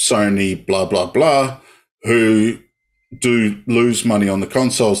Microsoft, Sony, blah, blah, blah, who do lose money on the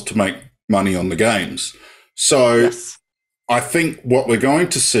consoles to make money on the games. So I think what we're going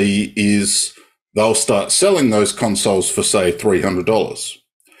to see is they'll start selling those consoles for, say, $300.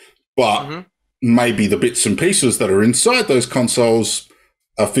 But maybe the bits and pieces that are inside those consoles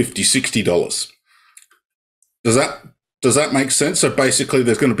are $50, $60. Does that make sense? So basically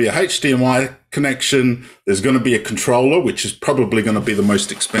there's going to be a HDMI connection, there's going to be a controller, which is probably going to be the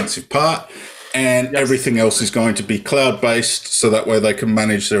most expensive part, and everything else is going to be cloud-based, so that way they can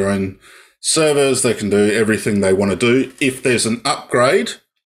manage their own servers, they can do everything they want to do. If there's an upgrade,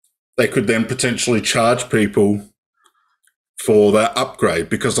 they could then potentially charge people for that upgrade,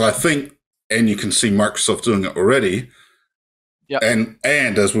 because I think, and you can see Microsoft doing it already, and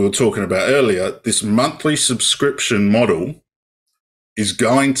as we were talking about earlier, this monthly subscription model is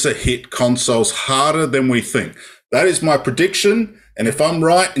going to hit consoles harder than we think. That is my prediction. And if I'm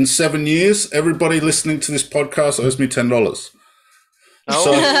right, in 7 years, everybody listening to this podcast owes me $10. Oh.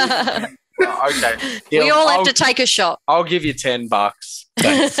 So, okay. We all have to take a shot. I'll give you $10.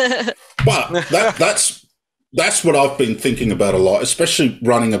 But that's what I've been thinking about a lot, especially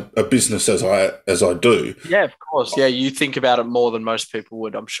running a business as I do. Yeah, of course. Yeah, you think about it more than most people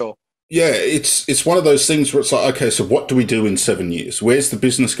would, I'm sure. Yeah, it's one of those things where it's like, okay, so what do we do in 7 years? Where's the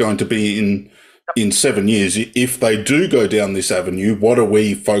business going to be in 7 years? If they do go down this avenue, what are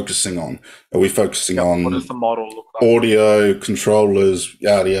we focusing on? Are we focusing on what does the model look like? Audio, controllers,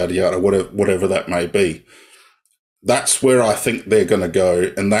 yada, yada, yada, whatever that may be? That's where I think they're going to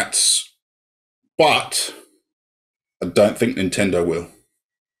go, but I don't think Nintendo will.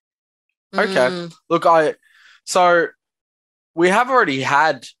 Okay. Look, so we have already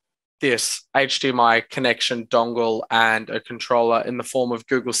had this HDMI connection dongle and a controller in the form of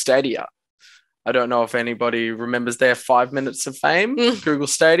Google Stadia. I don't know if anybody remembers their 5 minutes of fame. Google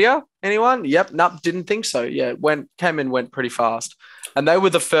Stadia. Anyone? Yep. Nope. Didn't think so. Yeah. Went pretty fast. And they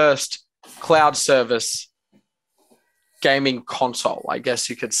were the first cloud service gaming console, I guess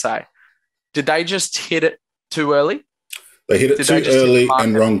you could say. Did they just hit it too early? They hit it too early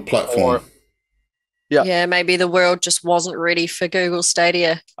and wrong platform. Yeah, maybe the world just wasn't ready for Google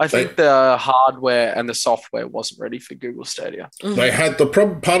Stadia. I think the hardware and the software wasn't ready for Google Stadia. They had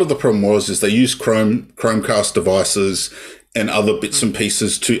part of the problem is they used Chromecast devices and other bits and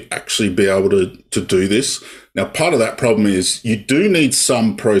pieces to actually be able to do this. Now, part of that problem is you do need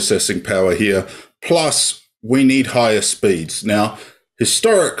some processing power here, plus we need higher speeds. Now,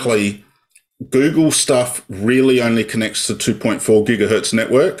 historically, Google stuff really only connects to 2.4 gigahertz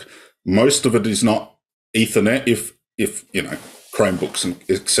network. Most of it is not Ethernet, if you know, Chromebooks and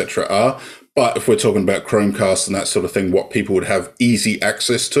etc. are. But if we're talking about Chromecast and that sort of thing, what people would have easy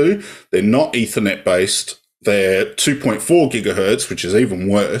access to, they're not Ethernet based. They're 2.4 gigahertz, which is even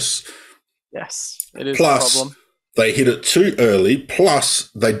worse. Yes, it is plus, a problem. They hit it too early. Plus,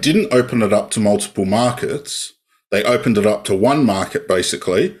 they didn't open it up to multiple markets. They opened it up to one market,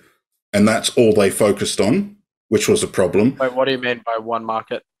 basically, and that's all they focused on, which was a problem. Wait, what do you mean by one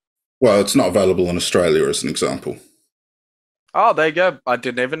market? Well, it's not available in Australia, as an example. Oh, there you go. I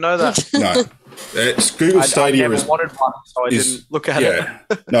didn't even know that. No. It's Google Stadia. I never wanted one, so I didn't look at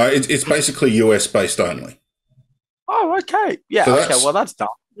it. No, it's basically US-based only. Oh, okay. Yeah, So okay, well, that's dumb.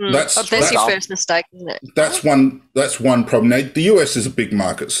 That's your first mistake, isn't it? That's one problem. Now, the US is a big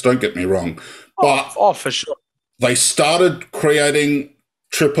market, so don't get me wrong. But for sure. they started creating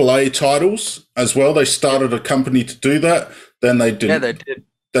AAA titles as well. They started a company to do that. Then they didn't. Yeah, they did.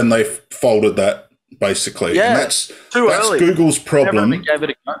 Then they folded that, basically. Yeah, and that's early. Google's problem Gave it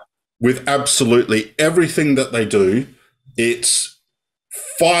a go. with absolutely everything that they do. It's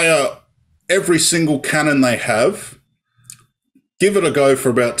fire every single cannon they have, give it a go for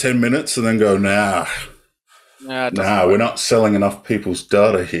about 10 minutes, and then go, nah, we're not selling enough people's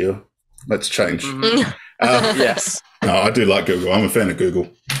data here. Let's change. Yes. No, I do like Google. I'm a fan of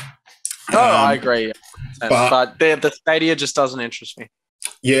Google. I agree. But the Stadia just doesn't interest me.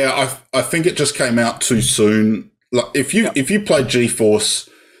 Yeah, I think it just came out too soon. Like if you play GeForce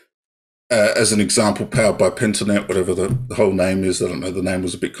as an example, powered by Pentanet, whatever the whole name is, I don't know, the name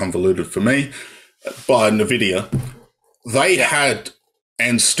was a bit convoluted for me, by NVIDIA, they had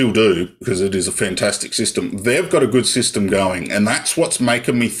and still do, because it is a fantastic system. They've got a good system going, and that's what's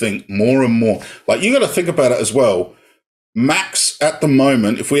making me think more and more. Like, you got to think about it as well. Macs at the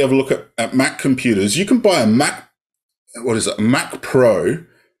moment, if we have a look at Mac computers, you can buy a Mac, a Mac Pro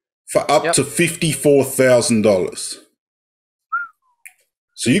for up to $54,000.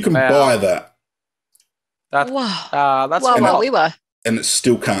 So you can buy that. That's well, we were. And it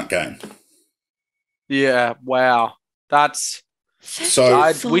still can't game. Yeah, wow. That's...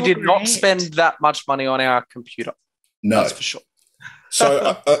 So we did not spend that much money on our computer. No. That's for sure.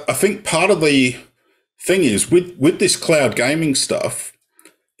 So I think part of the thing is with this cloud gaming stuff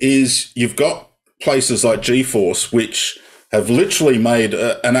is you've got places like GeForce which have literally made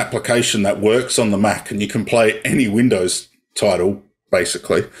an application that works on the Mac, and you can play any Windows title,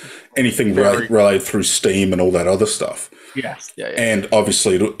 basically, anything relayed through Steam and all that other stuff. Yes. Yeah. And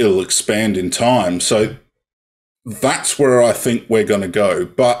obviously it'll expand in time. So that's where I think we're going to go.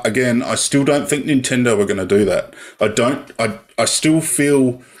 But again, I still don't think Nintendo are going to do that. I still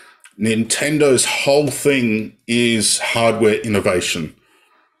feel Nintendo's whole thing is hardware innovation.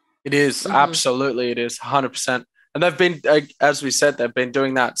 It is. Absolutely. It is 100%. And they've been, as we said, they've been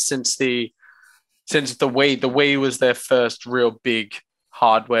doing that since the Wii. The Wii was their first real big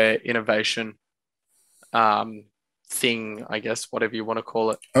hardware innovation thing, I guess, whatever you want to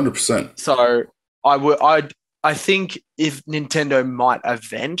call it. 100%. So I think if Nintendo might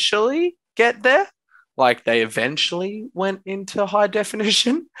eventually get there, like they eventually went into high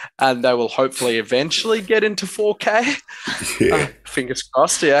definition, and they will hopefully eventually get into 4K. Yeah. Fingers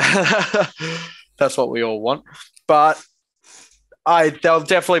crossed, yeah. That's what we all want. But they'll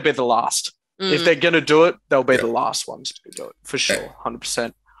definitely be the last. If they're going to do it, they'll be the last ones to do it, for sure,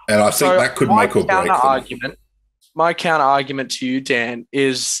 100%. And I think that could make or break them. My counter argument to you, Dan,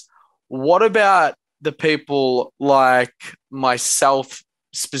 is what about the people like myself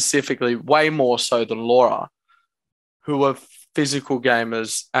specifically, way more so than Laura, who are physical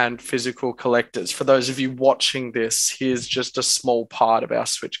gamers and physical collectors? For those of you watching this, here's just a small part of our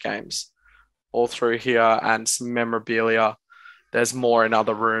Switch games all through here and some memorabilia. There's more in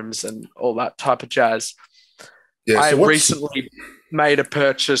other rooms and all that type of jazz. Yeah, I recently made a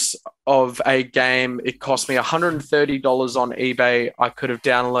purchase of a game. It cost me $130 on eBay. I could have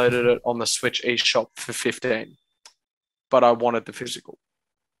downloaded it on the Switch eShop for $15, but I wanted the physical.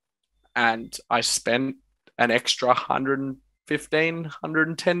 And I spent an extra $115,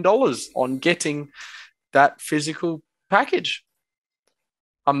 $110 on getting that physical package.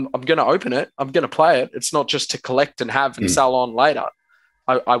 I'm going to open it. I'm going to play it. It's not just to collect and have and sell on later.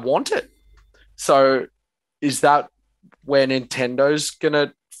 I want it. So is that where Nintendo's going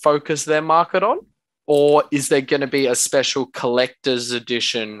to focus their market on? Or is there going to be a special collector's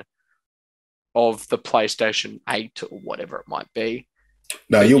edition of the PlayStation 8 or whatever it might be?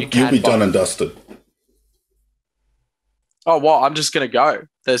 No, you'll be done and dusted. Oh, well, I'm just going to go.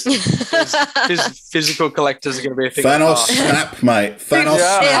 There's physical collectors are going to be a thing. Thanos snap, mate. Thanos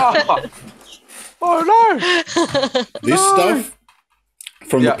snap. Oh, no. This stuff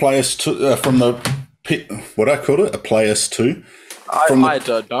from the PS2, from the what I call it, a PS2. I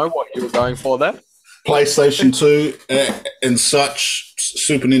don't know what you were going for there. PlayStation 2 and such,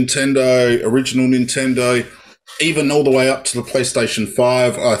 Super Nintendo, original Nintendo, even all the way up to the PlayStation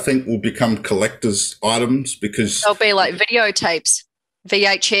 5, I think will become collector's items because they'll be like videotapes,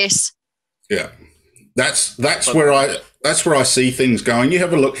 VHS. Yeah, that's where I see things going. You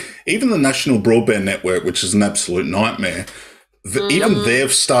have a look, even the National Broadband Network, which is an absolute nightmare. Even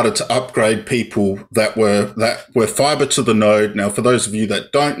they've started to upgrade people that were fiber to the node. Now, for those of you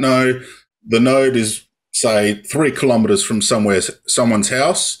that don't know, the node is say 3 kilometers from someone's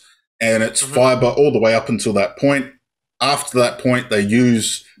house, and it's fiber all the way up until that point. After that point, they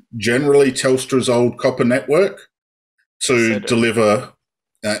use generally Telstra's old copper network to deliver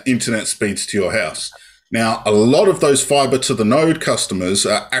internet speeds to your house. Now, a lot of those fiber to the node customers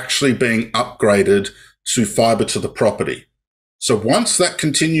are actually being upgraded to fiber to the property. So once that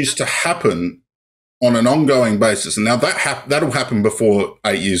continues to happen on an ongoing basis, and now that'll happen before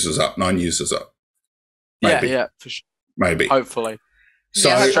 8 users up, 9 users up. Maybe. Yeah, for sure. Maybe. Hopefully. So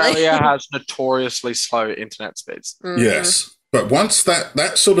Australia has notoriously slow internet speeds. Yes. But once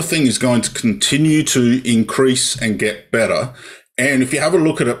that sort of thing is going to continue to increase and get better, and if you have a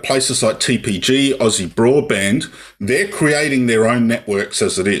look at places like TPG, Aussie Broadband, they're creating their own networks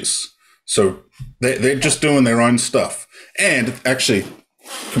as it is. So they're just doing their own stuff. And actually,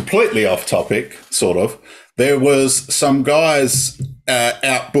 completely off topic, sort of, there was some guys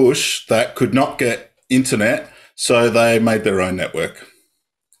out bush that could not get internet, so they made their own network.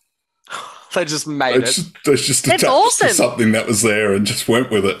 They just made it. They just That's attached awesome. to something that was there and just went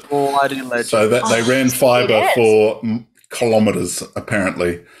with it. Bloody legend. So that they ran fiber yes. for kilometers,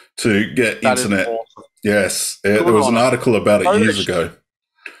 apparently, to get That is internet. awesome. Yes, Good there was on an it. article about it So years they ago.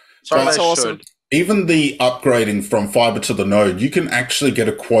 So That's they awesome. should. Even the upgrading from fiber to the node, you can actually get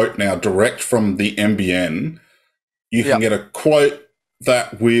a quote now direct from the NBN. You can get a quote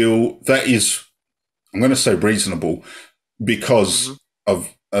that is, I'm going to say reasonable because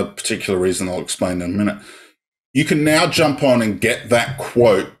of a particular reason I'll explain in a minute. You can now jump on and get that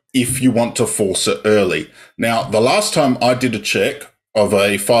quote if you want to force it early. Now, the last time I did a check of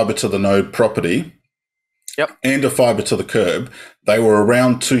a fiber to the node property and a fiber to the curb, they were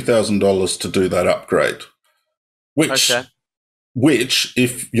around $2,000 to do that upgrade, which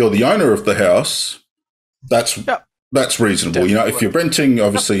if you're the owner of the house, that's reasonable. You know, if you're renting,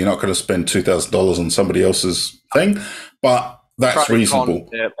 obviously you're not going to spend $2,000 on somebody else's thing, but that's reasonable.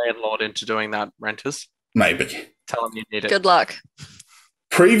 Their landlord into doing that, renters. Maybe. Tell them you need it. Good luck.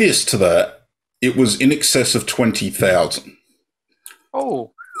 Previous to that, it was in excess of 20,000.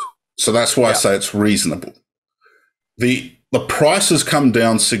 Oh. So that's why I say it's reasonable. The price has come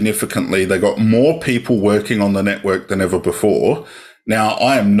down significantly. They got more people working on the network than ever before. Now,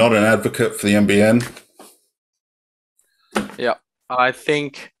 I am not an advocate for the NBN. Yeah, I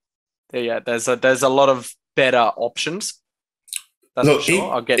think there's a lot of better options. That's Look, for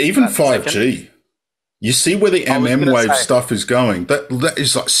sure. I'll get even to that 5G. You see where the wave stuff is going. That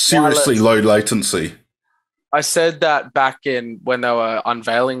is like seriously low latency. I said that back in when they were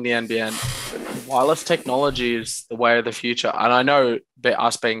unveiling the NBN. Wireless technology is the way of the future, and I know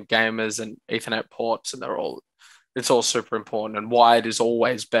us being gamers and Ethernet ports, and it's all super important. And wired is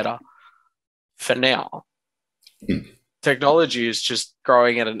always better. For now, technology is just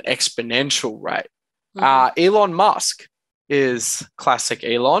growing at an exponential rate. Elon Musk is classic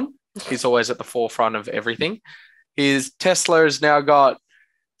Elon. He's always at the forefront of everything. His Tesla has now got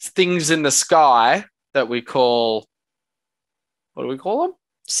things in the sky that we call, what do we call them?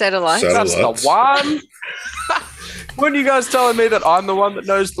 Satellites. That's the one. When you guys telling me that I'm the one that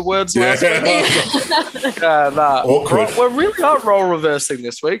knows the words last week? Awkward. We're really not role reversing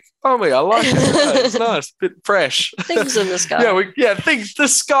this week, aren't we? I like it. Yeah, it's nice, bit fresh. Things in the sky. Things, the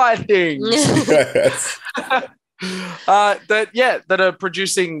sky things. that are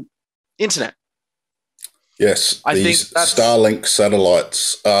producing internet. Yes, I these think that's Starlink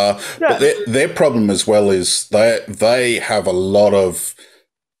satellites. But their problem as well is they have a lot of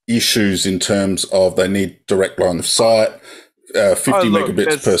issues in terms of they need direct line of sight, 50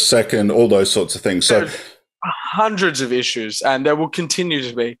 megabits per second, all those sorts of things. So hundreds of issues, and there will continue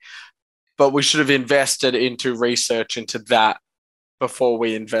to be. But we should have invested into research into that before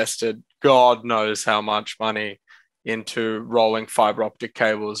we invested God knows how much money into rolling fiber optic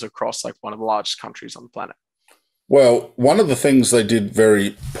cables across like one of the largest countries on the planet. Well, one of the things they did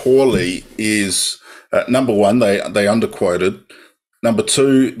very poorly is, number one, they underquoted. Number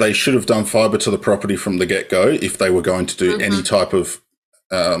two, they should have done fiber to the property from the get-go if they were going to do any type of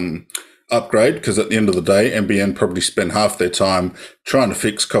upgrade, because at the end of the day, NBN probably spend half their time trying to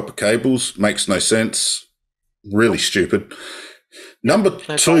fix copper cables. Makes no sense. Really stupid. Number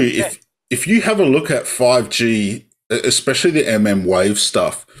two, if you have a look at 5G, especially the wave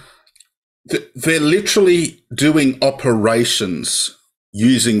stuff, they're literally doing operations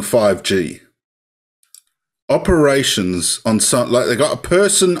using 5G. Operations on some, like they got a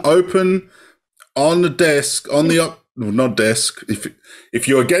person open on the desk, on the not desk. If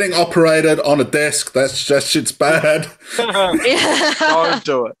you're getting operated on a desk, that shit's bad. Don't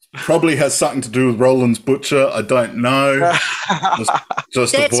do it. Probably has something to do with Roland's Butcher. I don't know.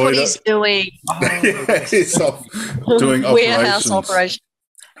 Just That's avoid what it. he's doing. He's doing Warehouse operation.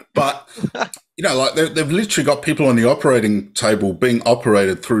 But you know, like they've literally got people on the operating table being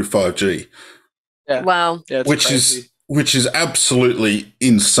operated through 5G. Yeah. Wow. Yeah, which is absolutely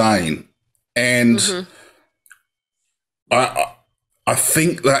insane. And I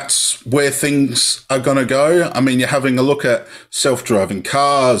think that's where things are going to go. I mean, you're having a look at self-driving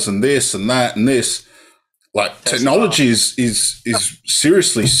cars and this and that and this. Like technology is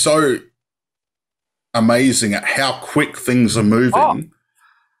seriously so amazing at how quick things are moving. Oh,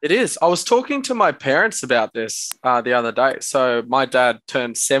 it is. I was talking to my parents about this the other day. So my dad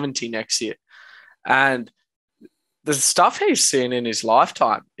turned 70 next year. And the stuff he's seen in his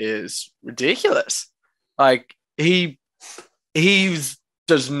lifetime is ridiculous. Like he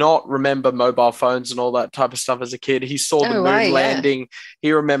does not remember mobile phones and all that type of stuff as a kid. He saw the moon landing. Yeah.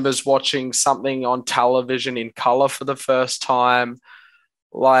 He remembers watching something on television in color for the first time.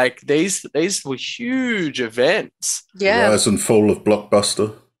 Like these were huge events. Yeah. Rise and fall of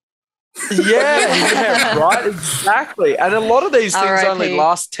Blockbuster. Yeah, right, exactly. And a lot of these things R.I.P. only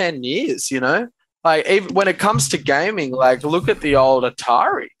last 10 years, you know? Like, even when it comes to gaming, like, look at the old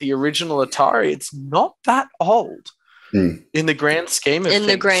Atari, the original Atari. It's not that old in the grand scheme of things. In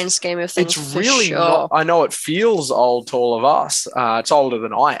the grand scheme of things, It's for really sure. not. I know it feels old to all of us. It's older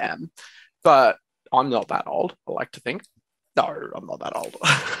than I am, but I'm not that old, I like to think. No, I'm not that old.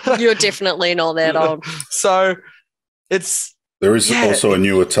 You're definitely not that old. So it's... There is also a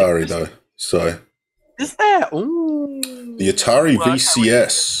new Atari, though. So Is there? Ooh. the Atari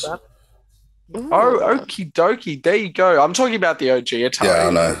VCS. Oh, okie dokie. There you go. I'm talking about the OG Atari. Yeah,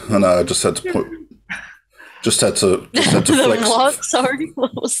 I know. I just had to put... Just had to flex. What? Sorry,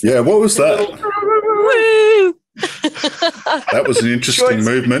 what was Yeah, what was that? Woo! That was an interesting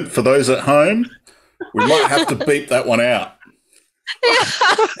movement. For those at home, we might have to beep that one out.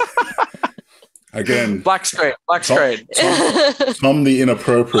 Again, Black screen. Tom the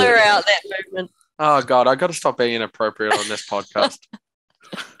inappropriate. Blur out that movement. Oh, God. I got to stop being inappropriate on this podcast.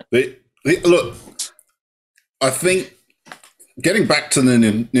 Look, I think getting back to the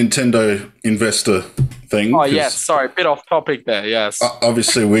Nintendo investor thing. Oh, yes. Sorry. Bit off topic there. Yes.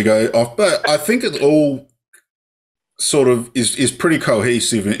 Obviously, we go off, but I think it all sort of is pretty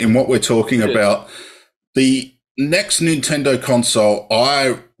cohesive in what we're talking about. The next Nintendo console,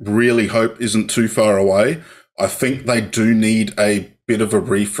 I really hope isn't too far away. I think they do need a bit of a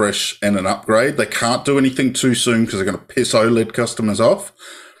refresh and an upgrade. They can't do anything too soon because they're going to piss OLED customers off.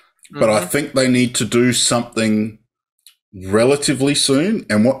 But I think they need to do something relatively soon.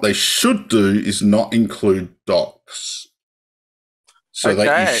 And what they should do is not include docks. So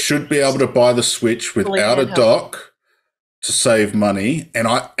that you should be able to buy the Switch without a dock to save money. And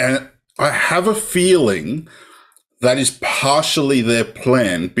I have a feeling that is partially their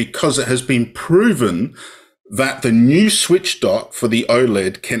plan because it has been proven that the new Switch dock for the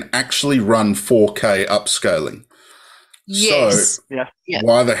OLED can actually run 4K upscaling. Yes. So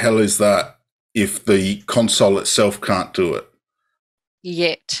why the hell is that if the console itself can't do it?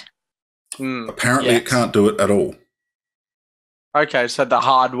 Yet. Apparently it can't do it at all. Okay, so the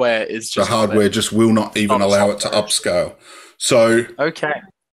hardware is just... The hardware just will not even allow it to upscale. So... Okay.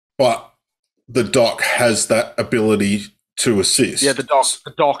 But the dock has that ability to assist. Yeah, the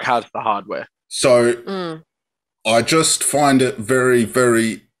dock has the hardware. So I just find it very,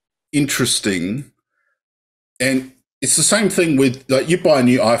 very interesting. And it's the same thing with, like, you buy a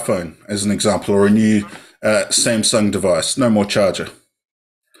new iPhone, as an example, or a new Samsung device, no more charger.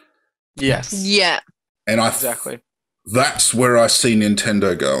 Yes. Yeah. And exactly. That's where I see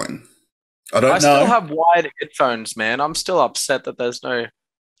Nintendo going. I don't know. I still have wired headphones, man. I'm still upset that there's no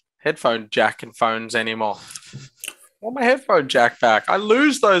headphone jack in phones anymore. I want my headphone jack back. I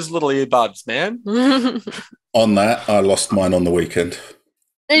lose those little earbuds, man. On that, I lost mine on the weekend.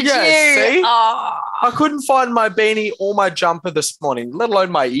 Did you? See? Oh. I couldn't find my beanie or my jumper this morning, let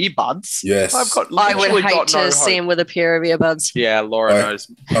alone my earbuds. Yes. I would hate to see him with a pair of earbuds. Yeah, Laura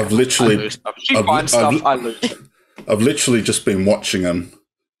knows. I've literally... She finds stuff, I lose. I've literally just been watching them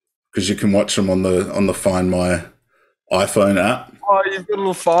because you can watch them on the Find My iPhone app. Oh, you've got a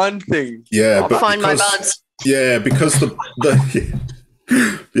little find thing. Yeah, but Find My Buds. Yeah, because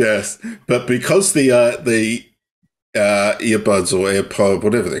yes, but because the earbuds or AirPod,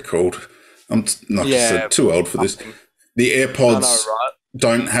 whatever they're called, I'm like I said, too old for this. The AirPods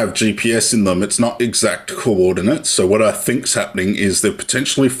don't have GPS in them. It's not exact coordinates. So what I think's happening is they've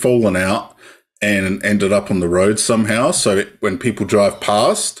potentially fallen out and ended up on the road somehow. So when people drive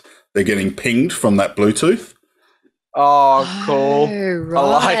past, they're getting pinged from that Bluetooth. Oh, cool. Right. I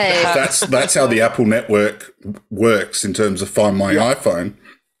like that. That's how the Apple network works in terms of Find My iPhone.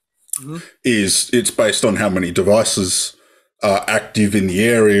 Is it's based on how many devices are active in the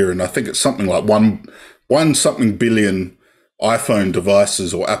area, and I think it's something like one something billion iPhone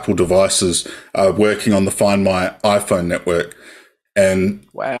devices or Apple devices are working on the Find My iPhone network. And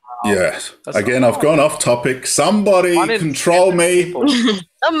again, I've gone off topic. Somebody control me.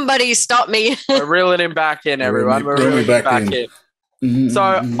 Somebody stop me. We're reeling him back in, everyone. We're reeling him back in. So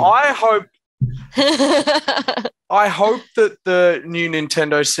I hope that the new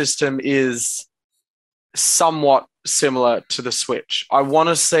Nintendo system is somewhat similar to the Switch. I want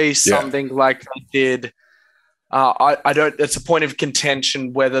to see something like they did. I don't. It's a point of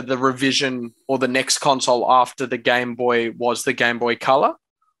contention whether the revision or the next console after the Game Boy was the Game Boy Color,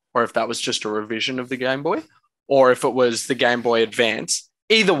 or if that was just a revision of the Game Boy, or if it was the Game Boy Advance.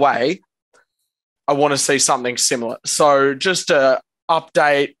 Either way, I want to see something similar. So just a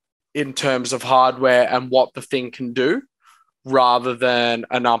update in terms of hardware and what the thing can do, rather than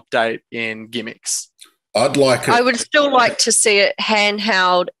an update in gimmicks. I'd like it. I would still like to see it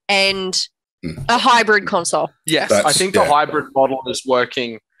handheld and a hybrid console. Yes, I think the hybrid model is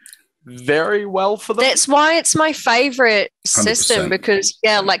working very well for them. That's why it's my favorite system 100%. because,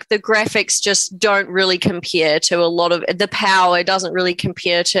 like the graphics just don't really compare to a lot of the power. Doesn't really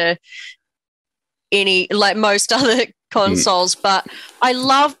compare to any, like most other consoles, but I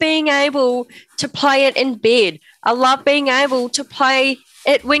love being able to play it in bed. I love being able to play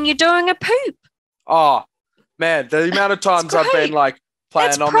it when you're doing a poop. Oh, man, the amount of times I've been like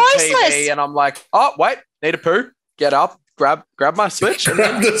playing on the TV and I'm like, oh, wait, need a poo, get up, grab my Switch.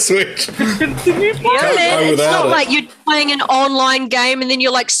 Grab the Switch. It's not like you're playing an online game and then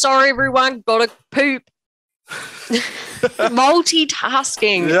you're like, sorry, everyone, got to poop.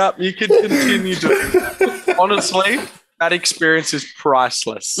 Multitasking. Yep, you can continue doing it. Honestly, that experience is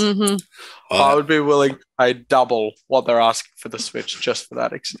priceless. Mm-hmm. I would be willing to pay double what they're asking for the Switch just for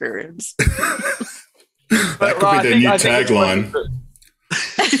that experience. That could be their new tagline.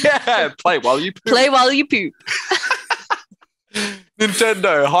 Yeah, play while you poop. Play while you poop.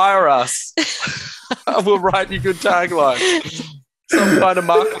 Nintendo, hire us. We'll write you good tagline. Some kind of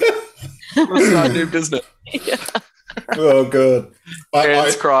marketing. We'll start new business. Yeah. Oh, God.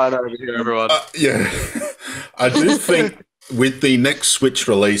 Hands crying over here, everyone. Yeah. I do think with the next Switch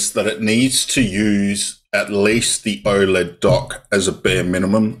release that it needs to use at least the OLED dock as a bare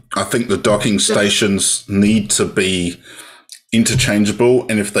minimum. I think the docking stations need to be interchangeable,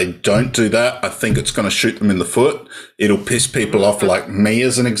 and if they don't do that, I think it's going to shoot them in the foot. It'll piss people off, like me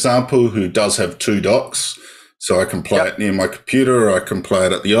as an example, who does have 2 docks. So I can play it near my computer, or I can play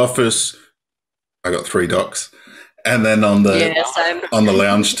it at the office. I got 3 docks. And then on the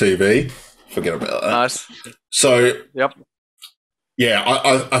lounge TV, forget about that. Nice. So, yep. Yeah,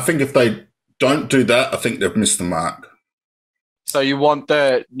 I think if they don't do that, I think they've missed the mark. So you want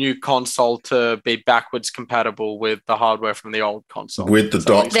the new console to be backwards compatible with the hardware from the old console? With the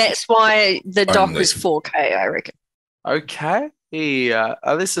dock. That's why the dock is 4K, I reckon. Okay. Yeah.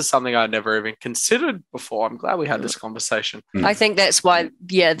 This is something I never even considered before. I'm glad we had this conversation. I think that's why,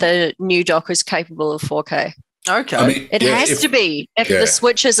 the new dock is capable of 4K. Okay. I mean, it has to be. If the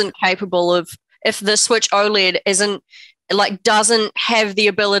Switch isn't capable of, if the Switch OLED isn't, doesn't have the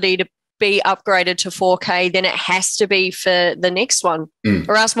ability to be upgraded to 4K, then it has to be for the next one.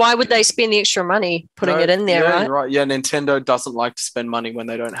 Or else why would they spend the extra money putting it in there, right? Right. Yeah, Nintendo doesn't like to spend money when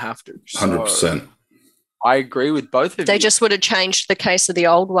they don't have to. So 100%. I agree with both of you. They just would have changed the case of the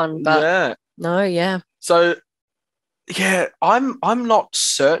old one, but So I'm not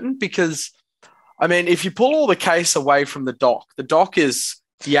certain because I mean, if you pull all the case away from the dock is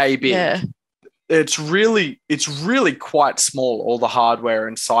yay big. Yeah. It's really quite small, all the hardware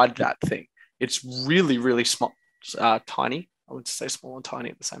inside that thing. It's really, really small, tiny. I would say small and tiny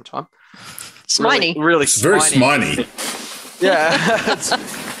at the same time. Sminy. Really it's very sminy. Yeah, it's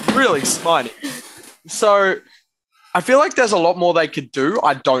really sminy. So I feel like there's a lot more they could do.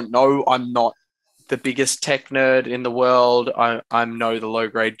 I don't know. I'm not the biggest tech nerd in the world. I'm the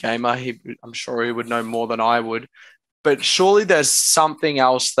low-grade gamer. I'm sure he would know more than I would. But surely there's something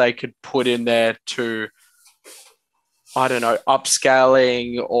else they could put in there to, I don't know,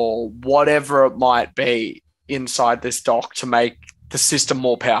 upscaling or whatever it might be inside this dock to make the system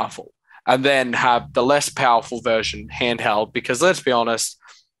more powerful, and then have the less powerful version handheld. Because let's be honest,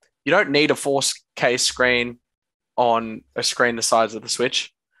 you don't need a 4K screen on a screen the size of the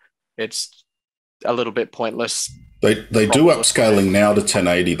Switch. It's a little bit pointless. They do upscaling now to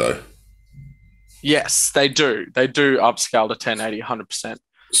 1080 though. Yes, they do. They do upscale to 1080, 100%.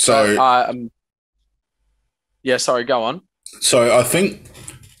 So, sorry, go on. So I think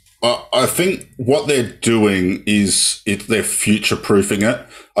what they're doing is they're future-proofing it.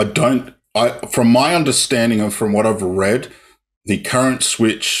 From my understanding and from what I've read, the current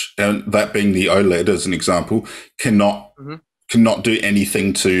Switch, and that being the OLED as an example, cannot do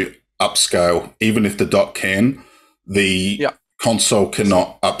anything to upscale. Even if the dock can, the console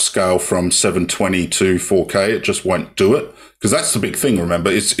cannot upscale from 720 to 4K. It just won't do it, because that's the big thing.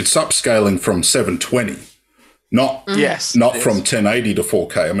 Remember, it's upscaling from 720, not from 1080 to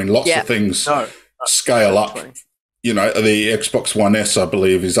 4K. I mean, lots of things scale up. You know, the Xbox One S, I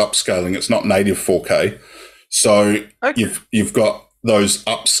believe, is upscaling. It's not native 4K, so you've got those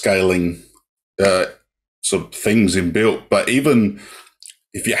upscaling sort of things inbuilt. But even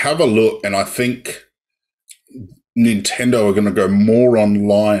if you have a look, and I think Nintendo are going to go more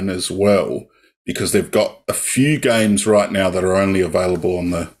online as well, because they've got a few games right now that are only available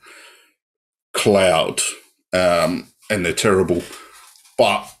on the cloud, and they're terrible.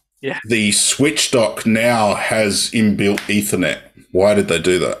 But the Switch dock now has inbuilt Ethernet. Why did they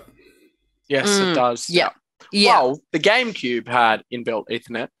do that? Yes, it does. Yeah. Well, the GameCube had inbuilt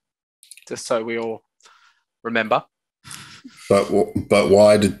Ethernet, just so we all remember. But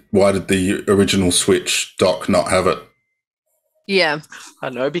why did the original Switch dock not have it? Yeah. I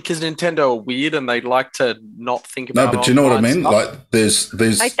don't know, because Nintendo are weird and they like to not think about. No, but do you know what I mean? Stuff. Like,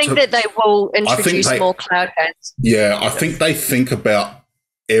 there's. I think that they will introduce more cloud games. Yeah, I think they think about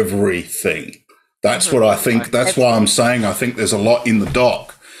everything. That's what I think. That's why I'm saying I think there's a lot in the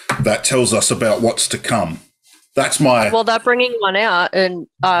dock that tells us about what's to come. That's my. Well, they're bringing one out in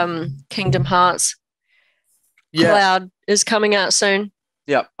Kingdom Hearts. Yeah. Cloud is coming out soon.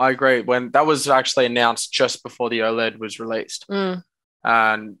 Yeah, I agree. When that was actually announced just before the OLED was released.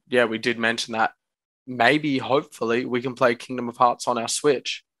 And yeah, we did mention that maybe, hopefully, we can play Kingdom of Hearts on our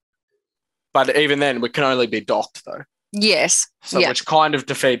Switch. But even then, we can only be docked, though. Yes. So which kind of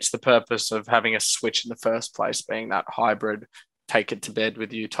defeats the purpose of having a Switch in the first place, being that hybrid, take it to bed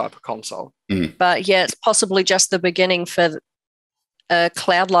with you type of console. But yeah, it's possibly just the beginning for a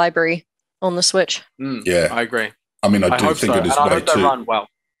cloud library on the Switch. Yeah, I agree. I mean, I do think it is way too. Run well.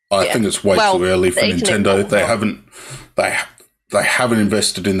 I think it's way too early for Nintendo. They haven't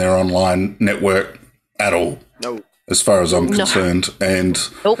invested in their online network at all. No, as far as I'm concerned, and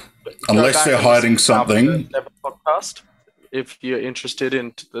unless they're hiding something. Podcast, if you're interested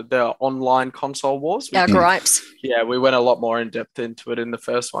in the online console wars, our gripes. Yeah, we went a lot more in depth into it in the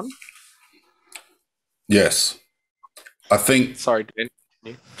first one. Yes, I think. Sorry,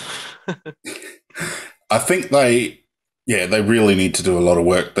 Dan. I think they really need to do a lot of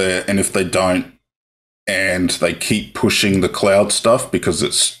work there. And if they don't, and they keep pushing the cloud stuff because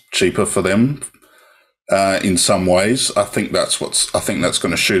it's cheaper for them in some ways, I think that's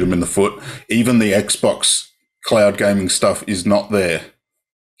going to shoot them in the foot. Even the Xbox cloud gaming stuff is not there.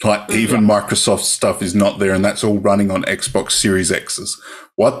 Like even Microsoft stuff is not there, and that's all running on Xbox Series X's.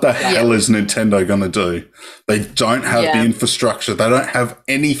 What the hell is Nintendo going to do? They don't have the infrastructure. They don't have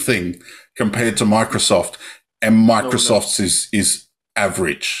anything compared to Microsoft, and Microsoft's is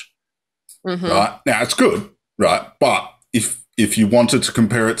average. Right now, it's good, right? But if you wanted to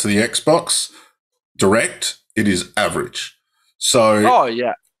compare it to the Xbox Direct, it is average. So,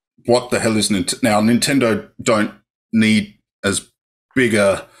 what the hell is Nintendo? Now, Nintendo don't need as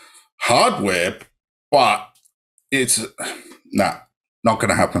bigger hardware, but it's not going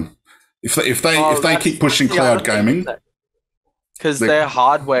to happen. If they keep pushing cloud gaming, because their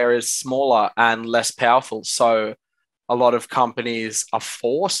hardware is smaller and less powerful, so a lot of companies are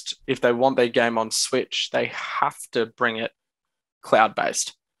forced, if they want their game on Switch, they have to bring it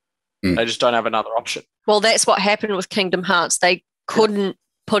cloud-based. They just don't have another option. Well, that's what happened with Kingdom Hearts. They couldn't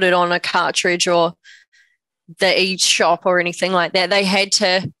put it on a cartridge or the eShop or anything like that. They had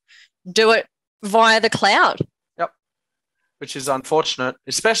to do it via the cloud. Yep. Which is unfortunate,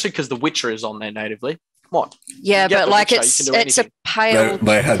 especially because The Witcher is on there natively. Come on. Yeah, but like Witcher, it's a pale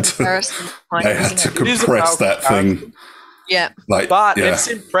they had to compress that thing. Yeah. But it's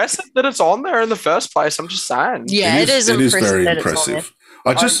impressive that it's on there in the first place. I'm just saying. Yeah, it is very impressive.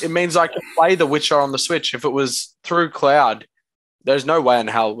 It means I can play The Witcher on the Switch. If it was through cloud, there's no way in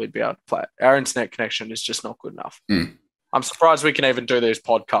hell we'd be able to play it. Our internet connection is just not good enough. I'm surprised we can even do these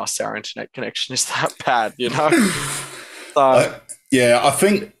podcasts. Our internet connection is that bad, you know? I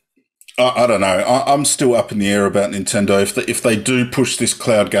think, I don't know. I'm still up in the air about Nintendo. If they do push this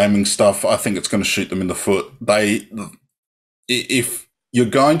cloud gaming stuff, I think it's going to shoot them in the foot. If you're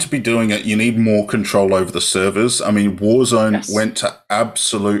going to be doing it, you need more control over the servers. I mean, Warzone went to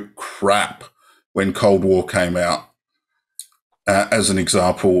absolute crap when Cold War came out, as an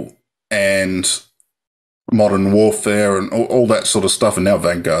example, and Modern Warfare and all that sort of stuff, and now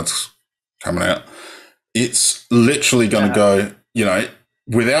Vanguard's coming out. It's literally going to go, you know,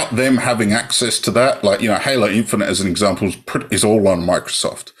 without them having access to that, like, you know, Halo Infinite, as an example, is all on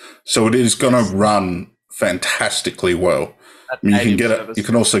Microsoft. So it is going to run fantastically well. I mean, you can get it. You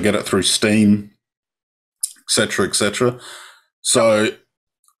can also get it through Steam, etc., etc. So,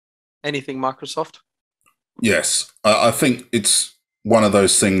 anything Microsoft? Yes, I think it's one of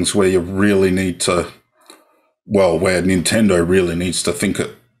those things where you really need to, where Nintendo really needs to think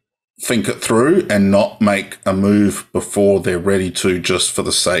it through and not make a move before they're ready to, just for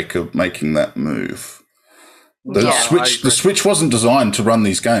the sake of making that move. The Switch wasn't designed to run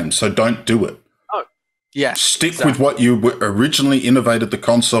these games, so don't do it. Yeah, stick with what you originally innovated the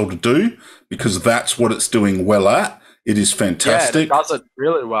console to do, because that's what it's doing well at. It is fantastic. Yeah, it does it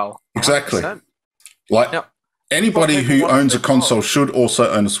really well. 100%. Exactly. Like anybody who owns a console should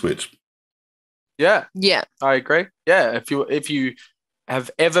also own a Switch. Yeah. Yeah. I agree. Yeah. If you have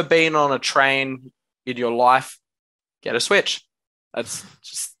ever been on a train in your life, get a Switch. That's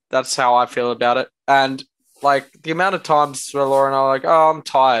just That's how I feel about it. And like the amount of times where Laura and I are like, oh, I'm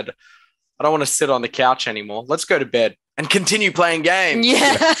tired. I don't want to sit on the couch anymore. Let's go to bed and continue playing games.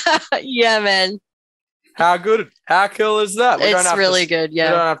 Yeah. Yeah, man. How cool is that? It's really good. Yeah.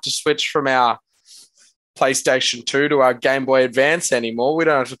 We don't have to switch from our PlayStation 2 to our Game Boy Advance anymore. We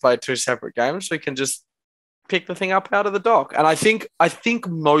don't have to play two separate games. We can just pick the thing up out of the dock. And I think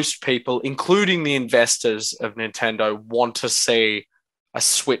most people, including the investors of Nintendo, want to see a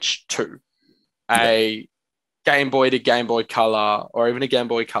Switch 2, a Game Boy to Game Boy Color, or even a Game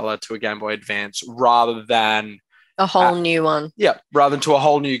Boy Color to a Game Boy Advance, rather than a whole new one. Yeah, rather than to a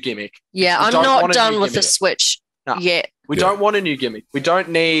whole new gimmick. Yeah, I'm not done with the Switch yet. We don't want a new gimmick. We don't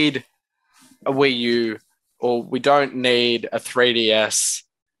need a Wii U, or we don't need a 3DS,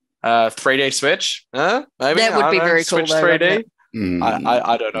 3D Switch. Maybe that would be very cool. Switch 3D.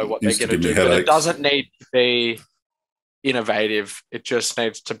 I don't know what they're going to do, but it doesn't need to be innovative. It just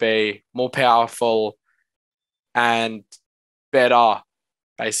needs to be more powerful and better,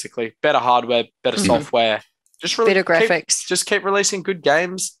 basically. Better hardware, better software. Just better graphics. Just keep releasing good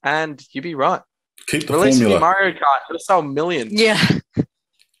games, and you'll be right. Keep the Releasing formula. Mario Kart, it'll sell millions. Yeah.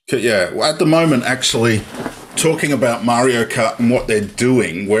 Yeah. Well, at the moment, actually, talking about Mario Kart and what they're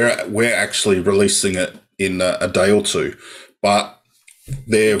doing, we're actually releasing it in a day or two. But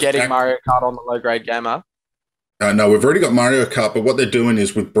they're getting Mario Kart on the Low Grade Gamer. No, we've already got Mario Kart, but what they're doing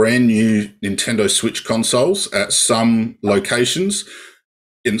is with brand new Nintendo Switch consoles at some locations,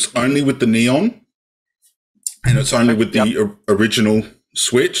 it's only with the neon, and it's only with the original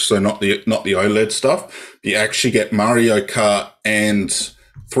Switch, so not the OLED stuff. You actually get Mario Kart and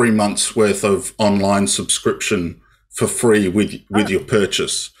 3 months worth of online subscription for free with your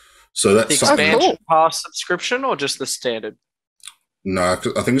purchase. So that's the expansion pass subscription, or just the standard? No, I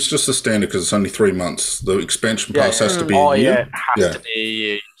think it's just the standard because it's only 3 months. The expansion pass has to be a year. Yeah, it has to be a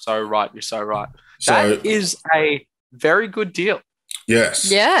year. So right, you're so right. That is a very good deal. Yes.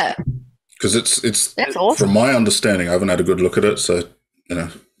 Yeah. Because it's that's awesome. From my understanding, I haven't had a good look at it, so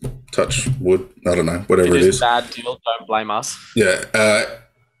touch wood. I don't know, whatever it is. A bad deal. Don't blame us. Yeah,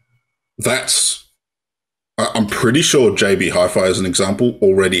 I'm pretty sure JB Hi-Fi, as an example,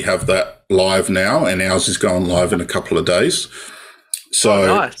 already have that live now, and ours is going live in a couple of days. So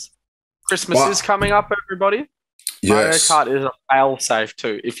nice. Christmas is coming up, everybody. Yes. Mario Kart is a fail-safe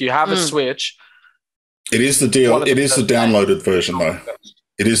too. If you have a Switch, it is the deal. It is the downloaded version, though.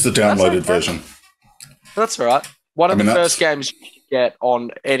 It is the downloaded version. That's all right. One of the first games you get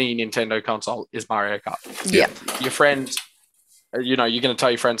on any Nintendo console is Mario Kart. Yeah. Your friends, you're going to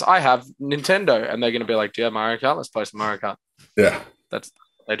tell your friends, I have Nintendo, and they're going to be like, do you have Mario Kart? Let's play some Mario Kart. Yeah. That's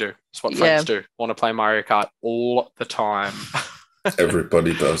what they do. It's what friends do. Want to play Mario Kart all the time.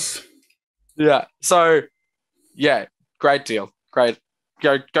 Everybody does. Yeah. So, yeah, great deal. Great.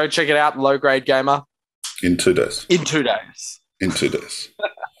 Go check it out, Low Grade Gamer. In 2 days. In 2 days.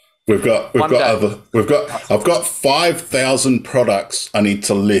 I've got 5,000 products I need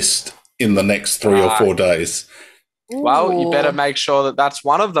to list in the next 3 or 4 days. Well, you better make sure that that's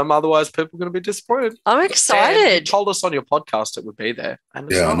one of them. Otherwise, people are going to be disappointed. I'm excited. You told us on your podcast it would be there.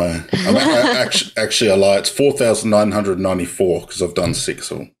 And I know. Actually, I lie. It's 4,994 because I've done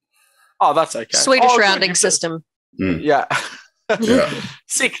 6 of them. Oh, that's okay. Swedish rounding system. Yeah.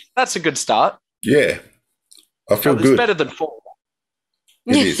 6. That's a good start. Yeah. I feel good. It's better than 4.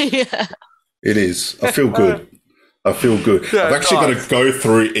 It is. Yeah. It is. I feel good. Yeah, I've actually got to go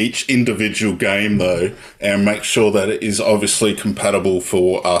through each individual game, though, and make sure that it is obviously compatible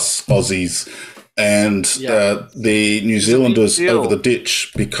for us Aussies and the New Zealanders over the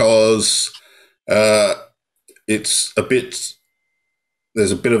ditch, because it's a bit...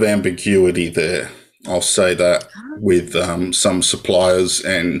 There's a bit of ambiguity there, I'll say that, with some suppliers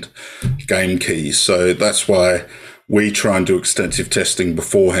and game keys. So that's why we try and do extensive testing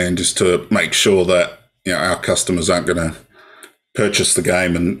beforehand, is to make sure that our customers aren't going to purchase the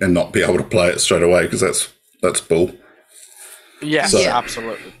game and not be able to play it straight away, because that's bull. Yes,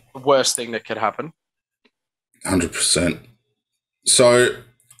 absolutely. The worst thing that could happen. 100%. So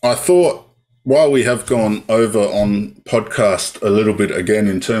I thought, while we have gone over on podcast a little bit again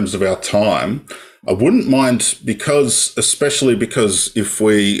in terms of our time, I wouldn't mind, especially because if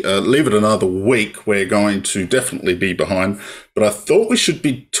we leave it another week, we're going to definitely be behind. But I thought we should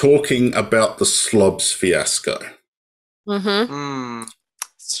be talking about the Slobs fiasco.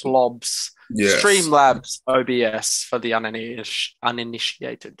 Slobs. Yes. Streamlabs OBS for the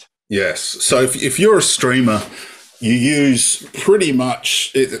uninitiated. Yes. So if you're a streamer, you use pretty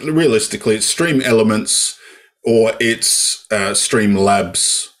much, realistically, it's Stream Elements or it's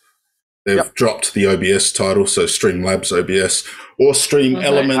Streamlabs They've dropped the OBS title, so Streamlabs OBS or Stream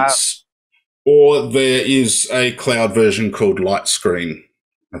Elements, or there is a cloud version called Lightscreen,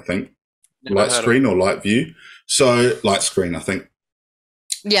 I think. Lightscreen or Lightview. So Lightscreen, I think.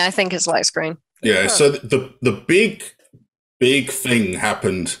 Yeah, I think it's Lightscreen. Yeah, so the big thing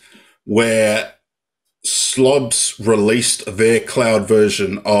happened where Slobs released their cloud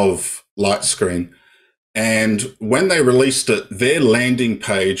version of Lightscreen. And when they released it, their landing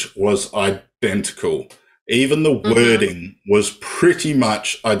page was identical. Even the wording was pretty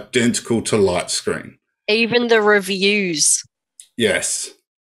much identical to Lightscreen. Even the reviews. Yes.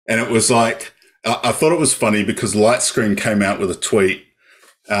 And it was like, I thought it was funny because Lightscreen came out with a tweet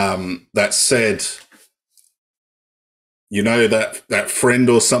that said, you know, that friend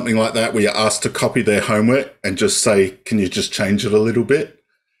or something like that where you're asked to copy their homework and just say, can you just change it a little bit?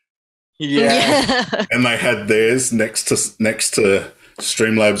 Yeah. And they had theirs next to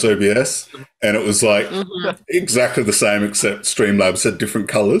Streamlabs OBS, and it was like exactly the same, except Streamlabs had different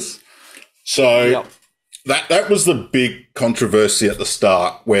colors. So that was the big controversy at the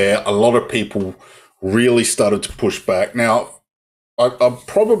start, where a lot of people really started to push back. Now, I'll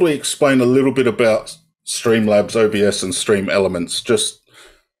probably explain a little bit about Streamlabs OBS and Stream Elements, just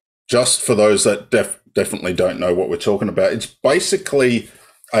for those that definitely don't know what we're talking about. It's basically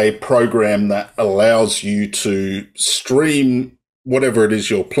a program that allows you to stream whatever it is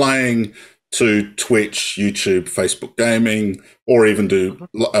you're playing to Twitch, YouTube, Facebook Gaming, or even do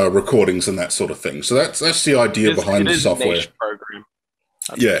recordings and that sort of thing. So that's the idea behind the software. Niche program.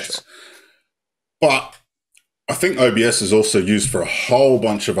 Yes. Sure. But I think OBS is also used for a whole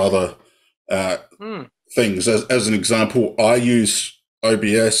bunch of other things. As an example, I use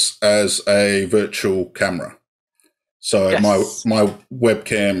OBS as a virtual camera. So my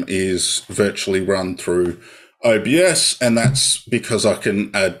webcam is virtually run through OBS, and that's because I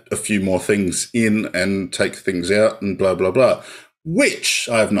can add a few more things in and take things out and blah, blah, blah, which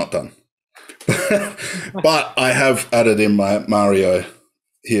I have not done. But I have added in my Mario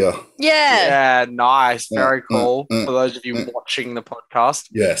here. Yeah. Yeah, nice. Very cool. For those of you watching the podcast.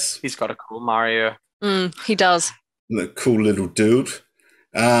 Yes. He's got a cool Mario. He does. The cool little dude.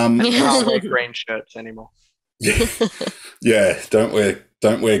 Can't wear green shirts anymore. Yeah, don't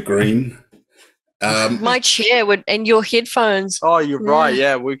wear green. My chair would, and your headphones. Oh, you're right.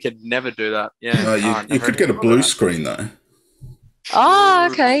 Yeah, we could never do that. Yeah, you could get a blue screen though. Oh,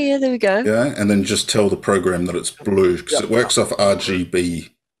 okay. Yeah, there we go. Yeah, and then just tell the program that it's blue because it works off RGB.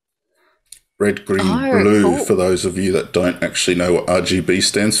 Red, green, blue, cool. For those of you that don't actually know what RGB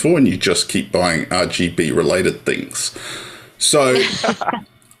stands for, and you just keep buying RGB related things. So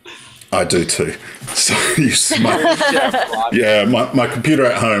I do too. So you smart. Yeah, my computer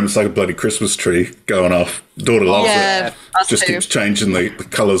at home is like a bloody Christmas tree going off. Daughter loves it. Just keeps changing the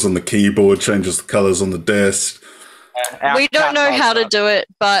colours on the keyboard, changes the colours on the desk. We don't know how to do it,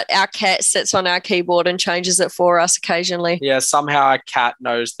 but our cat sits on our keyboard and changes it for us occasionally. Yeah, somehow our cat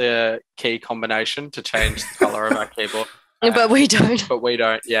knows the key combination to change the colour of our keyboard. But we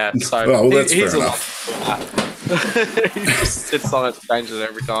don't. Yeah, so well, that's fair enough. He just sits on it, changes it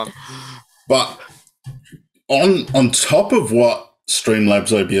every time. But on top of what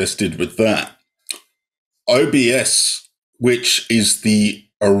Streamlabs OBS did with that, OBS, which is the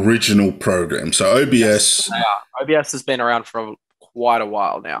original program. So OBS has been around for quite a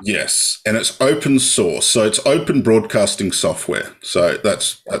while now. Yes, and it's open source. So it's open broadcasting software. So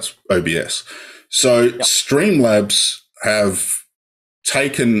that's OBS. So Streamlabs have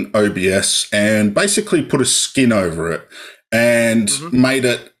taken OBS and basically put a skin over it and made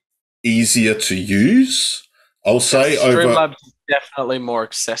it easier to use. I'll say Streamlabs is definitely more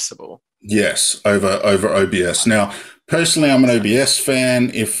accessible. Yes, over OBS. Now, personally, I'm an OBS fan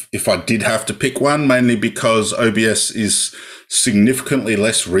if I did have to pick one, mainly because OBS is significantly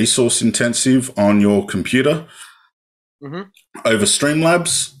less resource intensive on your computer over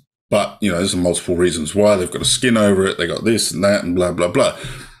Streamlabs. But, you know, there's multiple reasons why. They've got a skin over it. They got this and that and blah, blah, blah.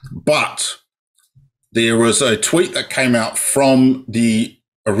 But there was a tweet that came out from the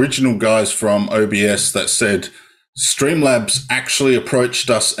original guys from OBS that said Streamlabs actually approached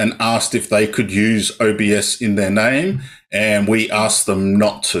us and asked if they could use OBS in their name, and we asked them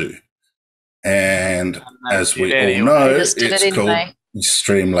not to. And as we all know, it's called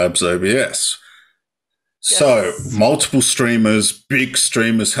Streamlabs OBS. So multiple streamers, big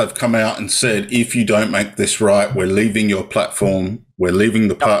streamers have come out and said, if you don't make this right, we're leaving your platform, we're leaving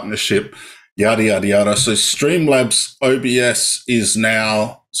the partnership, yada, yada, yada. So Streamlabs OBS is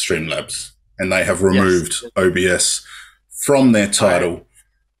now Streamlabs, and they have removed OBS from their title.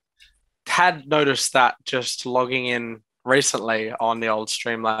 I had noticed that just logging in recently on the old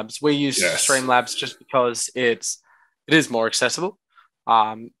Streamlabs. We use Yes. Streamlabs just because it is more accessible.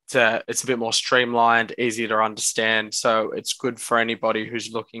 It's a bit more streamlined, easier to understand. So it's good for anybody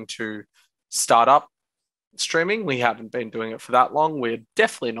who's looking to start up streaming. We haven't been doing it for that long. We're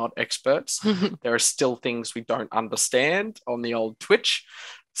definitely not experts. There are still things we don't understand on the old Twitch.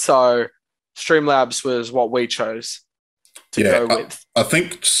 So Streamlabs was what we chose to go with. I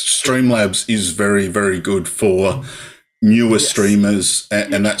think Streamlabs is very, very good for newer streamers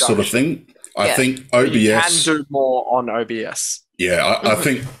and that sort of thing. I think OBS... You can do more on OBS. Yeah, I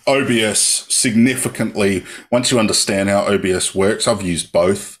think OBS significantly, once you understand how OBS works, I've used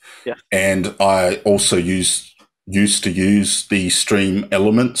both. Yeah. And I also used to use the Stream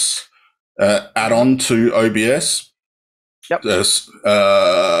Elements add-on to OBS. Yep. There's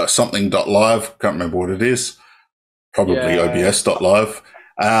something.live, can't remember what it is. Probably OBS.live.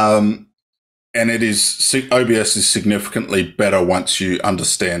 And OBS is significantly better once you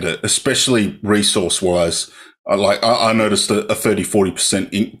understand it, especially resource-wise. I noticed a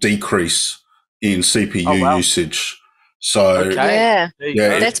 30-40% decrease in CPU usage. So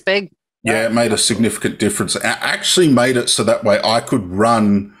that's big. Yeah, it made a significant difference. It actually made it so that way I could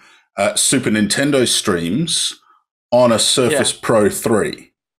run Super Nintendo streams on a Surface Pro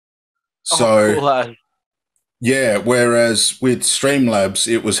 3. So cool. Yeah, whereas with Streamlabs,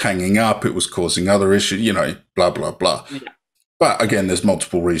 it was hanging up, it was causing other issues, blah, blah, blah. Yeah. But again, there's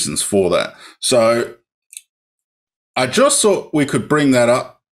multiple reasons for that. So I just thought we could bring that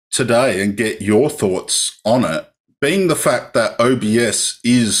up today and get your thoughts on it, being the fact that OBS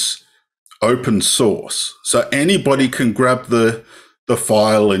is open source. So anybody can grab the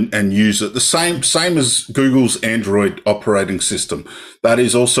file and use it. The same as Google's Android operating system. That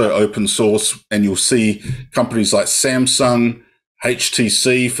is also open source, and you'll see companies like Samsung,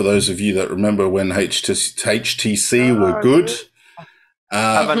 HTC, for those of you that remember when HTC were good.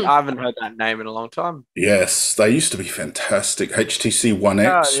 I haven't heard that name in a long time. Yes, they used to be fantastic. HTC One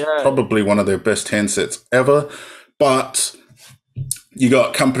X, probably one of their best handsets ever. But you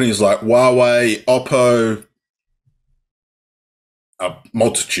got companies like Huawei, Oppo, a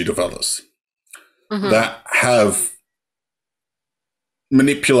multitude of others that have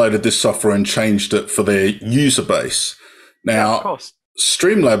manipulated this software and changed it for their user base. Now,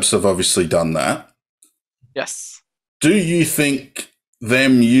 Streamlabs have obviously done that. Yes. Do you think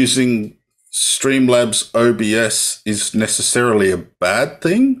them using Streamlabs OBS is necessarily a bad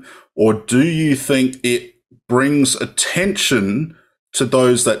thing, or do you think it brings attention to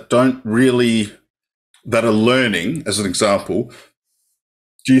those that are learning, as an example?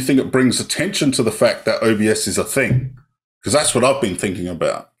 Do you think it brings attention to the fact that OBS is a thing? Because that's what I've been thinking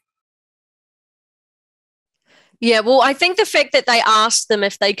about. Yeah, well, I think the fact that they asked them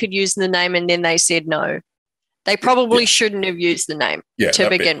if they could use the name and then they said no, they probably shouldn't have used the name to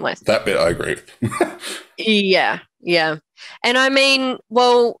begin with. That bit I agree. Yeah. And I mean,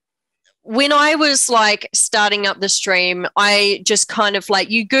 well, when I was starting up the stream, I just kind of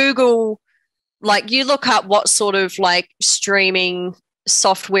you Google, you look up what sort of streaming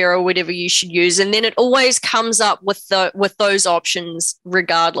software or whatever you should use, and then it always comes up with those options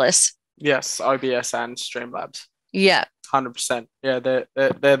regardless. Yes, OBS and Streamlabs. Yeah, 100%. Yeah, they're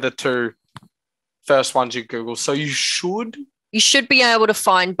the two first ones you Google. So you should be able to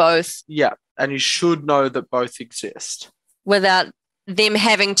find both. Yeah, and you should know that both exist without them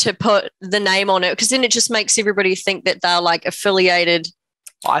having to put the name on it, because then it just makes everybody think that they're affiliated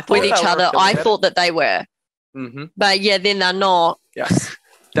with each other. I thought that they were. Mm-hmm. But then they're not. Yes,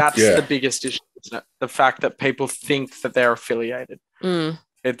 that's the biggest issue, isn't it? The fact that people think that they're affiliated.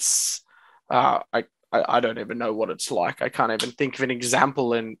 It's I don't even know what it's like. I can't even think of an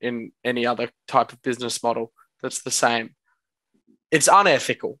example in any other type of business model that's the same. It's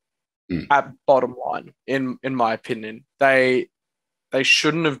unethical at bottom line, in my opinion. They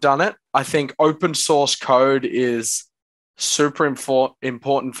shouldn't have done it. I think open source code is super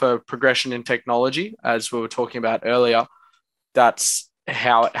important for progression in technology, as we were talking about earlier. That's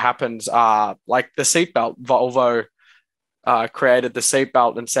how it happens. Like the seatbelt, Volvo created the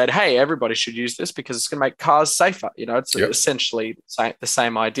seatbelt and said, hey, everybody should use this because it's going to make cars safer. It's essentially the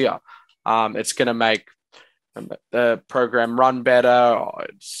same idea. It's going to make the program run better, or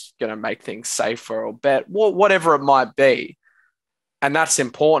it's going to make things safer or better, whatever it might be. And that's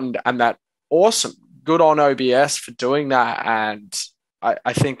important, and that awesome. Good on OBS for doing that. And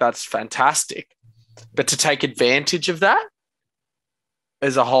I think that's fantastic. But to take advantage of that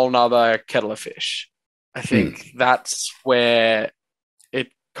is a whole nother kettle of fish. I think that's where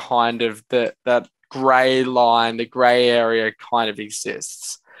it kind of, that gray line, the gray area kind of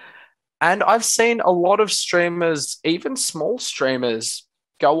exists. And I've seen a lot of streamers, even small streamers,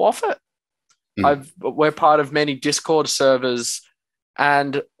 go off it. We're part of many Discord servers,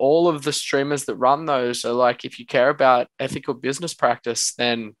 and all of the streamers that run those are like, if you care about ethical business practice,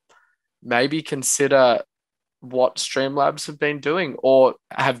 then maybe consider what Streamlabs have been doing, or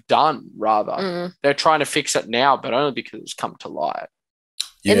have done, rather. They're trying to fix it now, but only because it's come to light.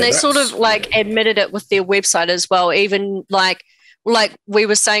 Yeah, and they sort of like admitted it with their website as well. Even like we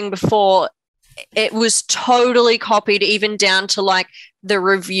were saying before, it was totally copied, even down to like the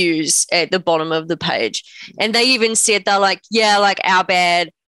reviews at the bottom of the page. And they even said, they're like, yeah, like, our bad.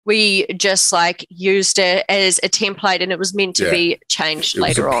 We just like used it as a template, and it was meant to be changed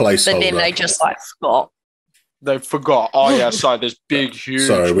later on. But then they just like forgot. They forgot. Oh yeah, so there's big, huge.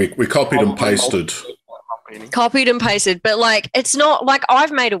 So we copied and pasted. Copied and pasted, but like, it's not like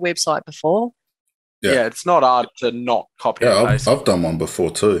I've made a website before. Yeah, it's not hard to not copy and paste. I've done one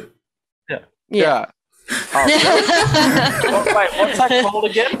before too. Yeah. Oh, wait, what's that called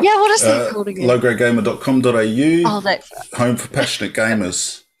again? Yeah, what is that called again? Lowgradegamer.com.au. Oh, that's home for passionate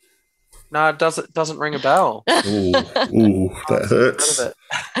gamers. No, it doesn't ring a bell. Ooh, that hurts. That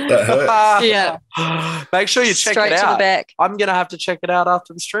hurts. Yeah. Make sure you check Straight it to out. the back. I'm gonna have to check it out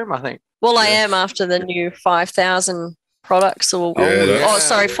after the stream, I think. Well, I am after the new 5,000 products, or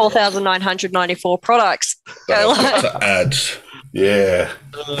 4,994 products. To add. Yeah.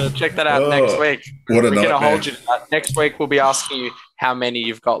 Check that out next week. What a We're going to nightmare. hold you to that. Next week, we'll be asking you how many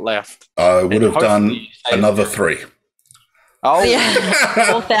you've got left. I would have done another 3. Oh, Yeah,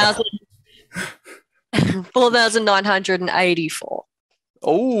 4,984.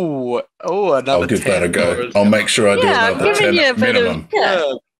 Oh, another I'll give 10 that a go. dollars. I'll make sure I do Yeah, I'm another giving 10 you a bit of, minimum.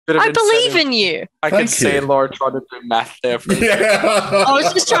 Bit of I believe incentive. in you. I can Thank see you. Laura trying to do math there. For Yeah. I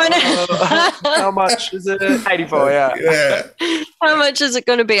was just trying to. How much is it? 84, yeah. Yeah. How much is it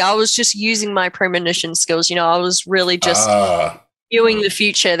going to be? I was just using my premonition skills. You know, I was really just viewing the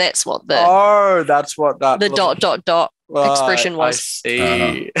future. That's what That's what that the dot expression was. I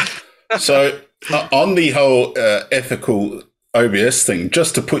see. So on the whole ethical OBS thing,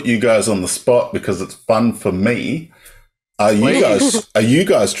 just to put you guys on the spot because it's fun for me, are you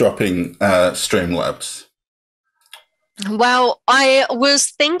guys dropping Streamlabs? Well, I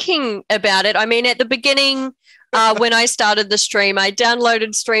was thinking about it. I mean, at the beginning, when I started the stream, I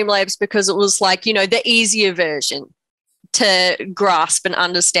downloaded Streamlabs because it was like, you know, the easier version to grasp and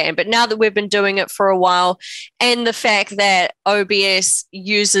understand. But now that we've been doing it for a while, and the fact that OBS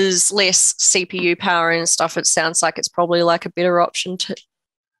uses less CPU power and stuff, it sounds like it's probably like a better option,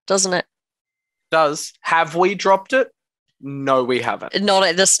 doesn't it? Does. Have we dropped it? No, we haven't. Not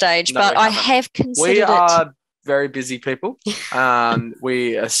at this stage, No, but we I haven't. have considered We it. are very busy people.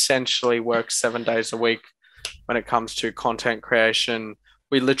 We essentially work 7 days a week when it comes to content creation.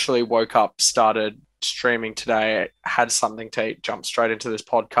 We literally woke up, started streaming today, had something to eat, jumped straight into this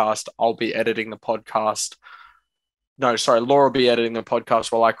podcast. I'll be editing the podcast. No, sorry, Laura will be editing the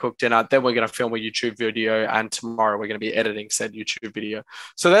podcast while I cook dinner. Then we're going to film a YouTube video, and tomorrow we're going to be editing said YouTube video.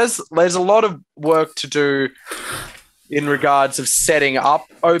 So there's a lot of work to do in regards of setting up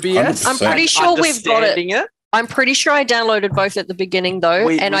OBS. 100%. I'm pretty sure we've got it. Understanding it. I'm pretty sure I downloaded both at the beginning, though,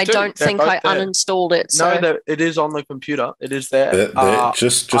 and I don't They're think both I there. uninstalled it. So. No, it is on the computer. It is there.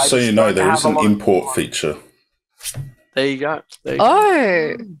 Just I so you just know, don't there have is a an lot of import time. feature. There you go. There you go.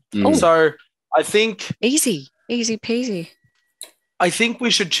 Oh, Mm. So I think easy peasy. we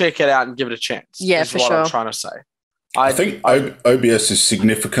should check it out and give it a chance. Yeah, is for what sure. I'm trying to say. I think OBS is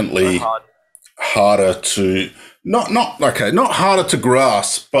significantly hard. harder to not harder to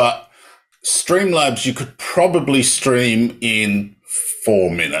grasp, but Streamlabs you could probably stream in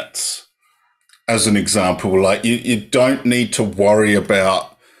 4 minutes. As an example, like you don't need to worry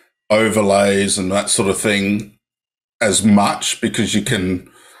about overlays and that sort of thing as much because you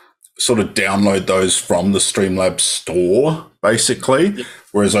can sort of download those from the Streamlabs store, basically,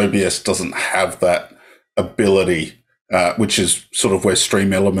 whereas OBS doesn't have that ability. Which is sort of where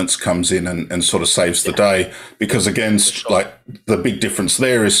Stream Elements comes in and sort of saves the day. Because again, like the big difference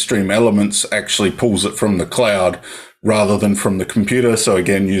there is Stream Elements actually pulls it from the cloud rather than from the computer. So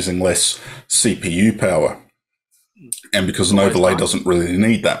again, using less CPU power. And because an overlay doesn't really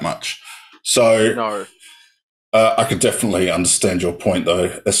need that much. So No. I could definitely understand your point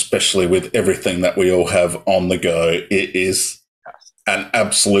though, especially with everything that we all have on the go. It is an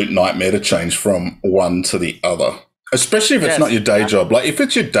absolute nightmare to change from one to the other. Especially if it's not your day job. Like if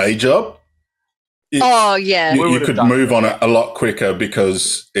it's your day job, Oh yeah, you could move on it a lot quicker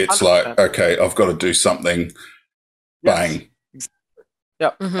because it's 100%. like, okay, I've got to do something. Bang.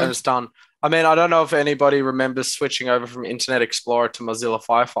 Yep, Mhm. and it's done. I mean, I don't know if anybody remembers switching over from Internet Explorer to Mozilla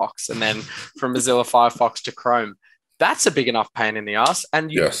Firefox and then from Mozilla Firefox to Chrome. That's a big enough pain in the ass.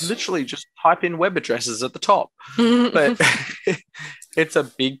 And you literally just type in web addresses at the top. But it's a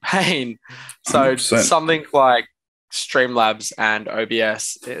big pain. So 100%. Something like Streamlabs and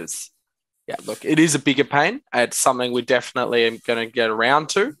OBS is, look, it is a bigger pain. It's something we definitely are going to get around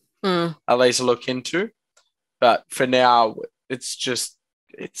to, at least look into. But for now, I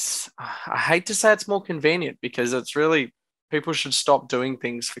hate to say it's more convenient because it's really, people should stop doing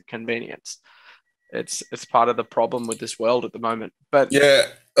things for convenience. It's part of the problem with this world at the moment. But yeah,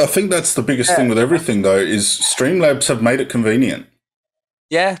 I think that's the biggest thing with everything, though, is Streamlabs have made it convenient.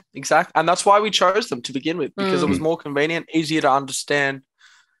 Yeah, exactly. And that's why we chose them to begin with, because it was more convenient, easier to understand,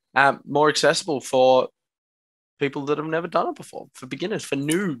 more accessible for people that have never done it before, for beginners, for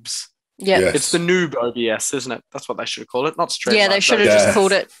noobs. Yeah, yes. It's the noob OBS, isn't it? That's what they should have called it, not Streamlabs. Yeah, they should have just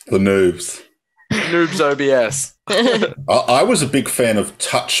called it the noobs. Noobs OBS. I was a big fan of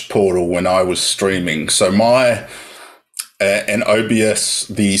Touch Portal when I was streaming. So my and OBS,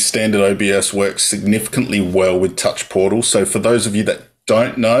 the standard OBS works significantly well with Touch Portal. So for those of you that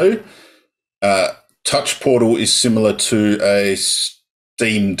don't know, Touch Portal is similar to a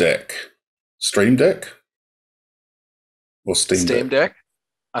Steam Deck. Stream Deck? Or Steam Deck?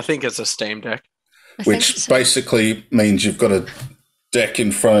 I think it's a Steam Deck. Which basically means you've got a deck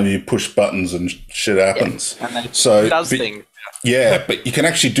in front of you, push buttons and shit happens. Yeah. And so it does things. Yeah, but you can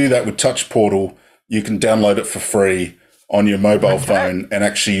actually do that with Touch Portal. You can download it for free on your mobile phone and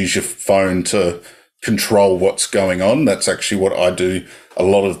actually use your phone to control what's going on. That's actually what I do a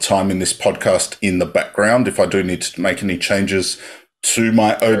lot of the time in this podcast in the background. If I do need to make any changes to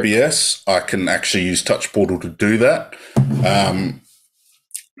my OBS, I can actually use Touch Portal to do that.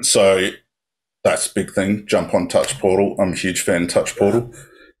 So that's a big thing. Jump on Touch Portal. I'm a huge fan of Touch Portal.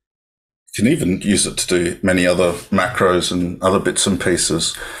 You can even use it to do many other macros and other bits and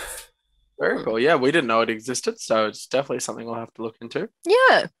pieces. Very cool. Yeah, we didn't know it existed, so it's definitely something we'll have to look into.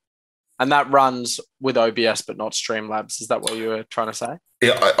 Yeah. And that runs with OBS, but not Streamlabs. Is that what you were trying to say?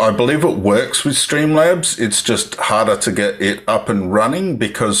 Yeah, I believe it works with Streamlabs. It's just harder to get it up and running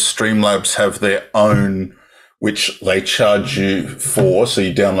because Streamlabs have their own, which they charge you for. So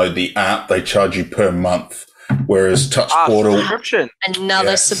you download the app, they charge you per month. Whereas Touch Portal,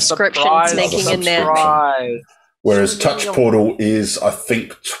 another subscription sneaking in there. Whereas Touch Portal is, I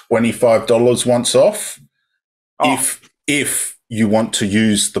think, $25 once off. If you want to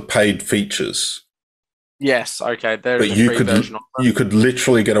use the paid features. Yes, okay. There's but you could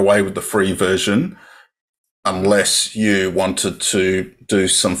literally get away with the free version unless you wanted to do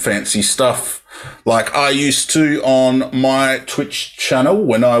some fancy stuff like I used to on my Twitch channel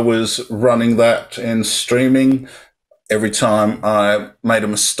when I was running that and streaming. Every time I made a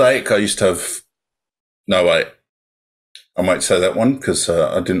mistake, I used to have no wait. I might say that one because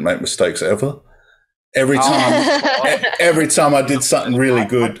I didn't make mistakes ever. Every time I did something really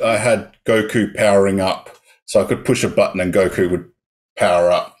good, I had Goku powering up, so I could push a button and Goku would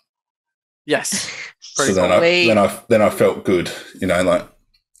power up. Yes. So then I felt good, like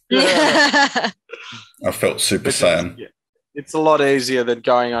I felt Super Saiyan. It's a lot easier than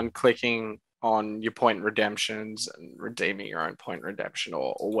going on clicking on your point redemptions and redeeming your own point redemption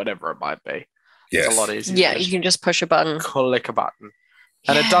or whatever it might be. Yes. It's a lot easier. Yeah, you can just push a button. Click a button.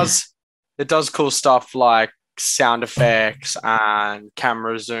 And it does cool stuff like sound effects and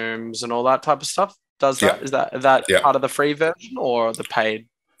camera zooms and all that type of stuff. Does that? Is that part of the free version or the paid?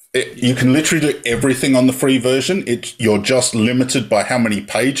 You can literally do everything on the free version. You're just limited by how many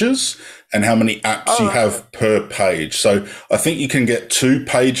pages and how many apps you have per page. So I think you can get 2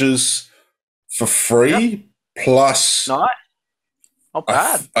 pages for free plus. Nice. Not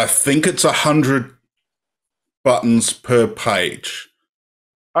bad. I think it's 100 buttons per page.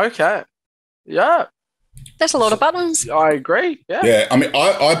 Okay. Yeah. That's a lot of buttons. I agree. Yeah. Yeah. I mean,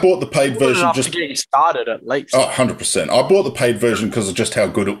 I bought the paid version just to get you started at least. 100%. I bought the paid version because of just how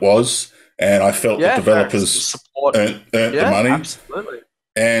good it was, and I felt the developers earned the money. Absolutely.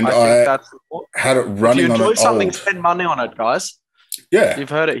 And I had it running on If you enjoy something, old. spend money on it, guys. Yeah. You've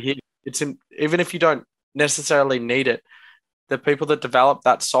heard it here. Even if you don't necessarily need it, the people that develop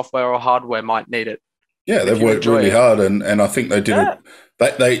that software or hardware might need it. Yeah, they've worked really hard, and I think they did it.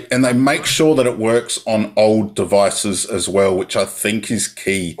 They make sure that it works on old devices as well, which I think is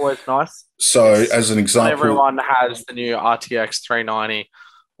key. Always nice. So, as an example, not everyone has the new RTX 390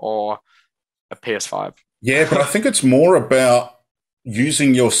 or a PS5. Yeah, but I think it's more about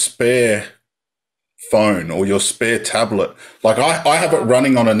using your spare phone or your spare tablet. Like I have it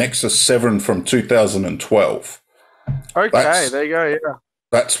running on a Nexus 7 from 2012. Okay, there you go. Yeah.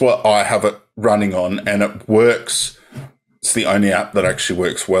 That's what I have it running on, and it works. It's the only app that actually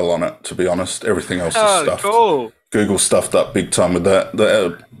works well on it, to be honest. Everything else is stuffed. Cool. Google stuffed up big time with that.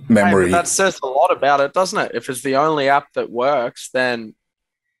 The memory. Hey, that says a lot about it, doesn't it? If it's the only app that works, then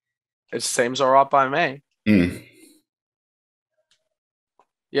it seems all right by me. Mm.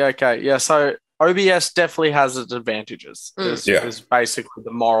 Yeah, okay. Yeah, so OBS definitely has its advantages. Is basically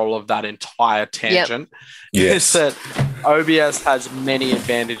the moral of that entire tangent. Yes. Is that OBS has many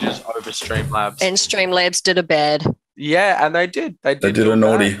advantages over Streamlabs. And Streamlabs did a bad. Yeah, and they did. They did a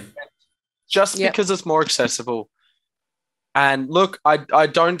naughty. Just because it's more accessible. And look, I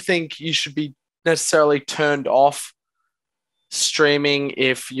don't think you should be necessarily turned off streaming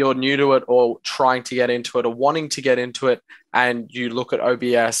if you're new to it or trying to get into it or wanting to get into it and you look at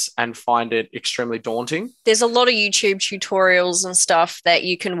OBS and find it extremely daunting. There's a lot of YouTube tutorials and stuff that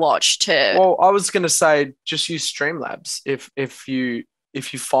you can watch too. Well, I was going to say just use Streamlabs. If you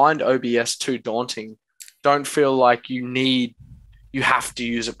find OBS too daunting, don't feel like you have to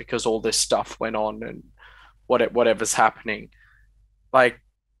use it because all this stuff went on and whatever's happening. Like,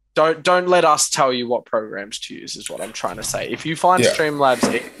 don't let us tell you what programs to use is what I'm trying to say. If you find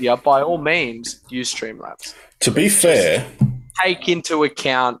Streamlabs easier, by all means, use Streamlabs. To be fair, take into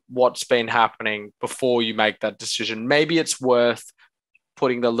account what's been happening before you make that decision. Maybe it's worth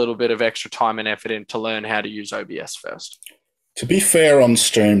putting the little bit of extra time and effort in to learn how to use OBS first. To be fair on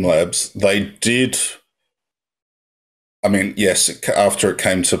Streamlabs, they did... I mean, yes, after it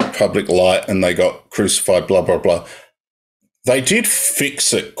came to public light and they got crucified, blah, blah, blah, they did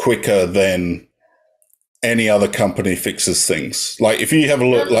fix it quicker than any other company fixes things. Like, if you have a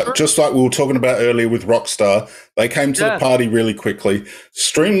look, like just like we were talking about earlier with Rockstar, they came to the party really quickly.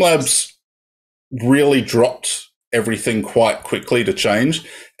 Streamlabs really dropped everything quite quickly to change.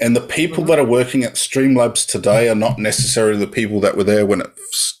 And the people that are working at Streamlabs today are not necessarily the people that were there when it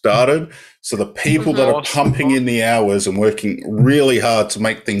started. So the people that are pumping in the hours and working really hard to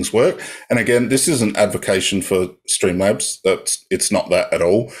make things work. And again, this isn't advocation for Streamlabs. It's not that at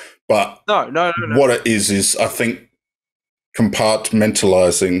all. But no. What it is I think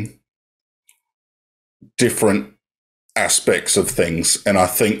compartmentalizing different aspects of things. And I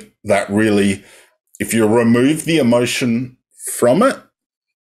think that really, if you remove the emotion from it,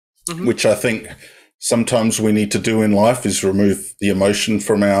 which I think sometimes we need to do in life is remove the emotion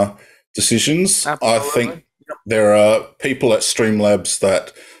from our decisions. Absolutely. I think there are people at Streamlabs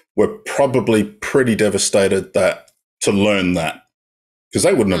that were probably pretty devastated to learn that because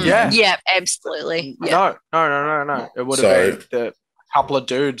they wouldn't have. Yeah, absolutely. Yeah. No. It would have been the couple of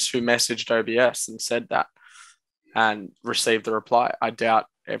dudes who messaged OBS and said that and received the reply. I doubt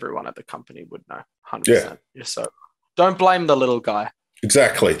everyone at the company would know 100%. Yeah. So don't blame the little guy.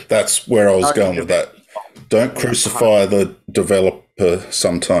 Exactly. That's where I was going with that. Don't crucify the developer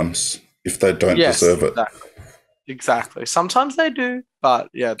sometimes if they don't deserve it. Exactly. Sometimes they do, but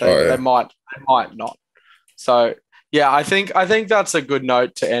they might not. So I think that's a good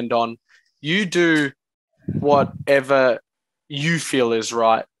note to end on. You do whatever you feel is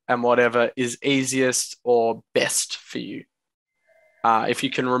right and whatever is easiest or best for you. If you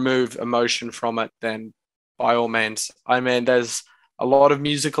can remove emotion from it, then by all means. I mean, there's a lot of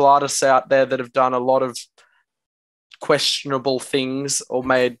musical artists out there that have done a lot of questionable things or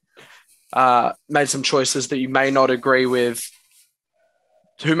made some choices that you may not agree with,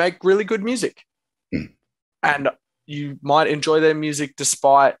 who make really good music. And you might enjoy their music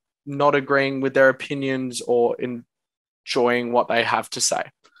despite not agreeing with their opinions or enjoying what they have to say.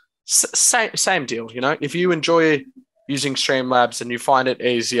 Same deal, you know. If you enjoy using Streamlabs and you find it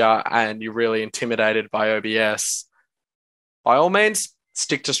easier and you're really intimidated by OBS, by all means,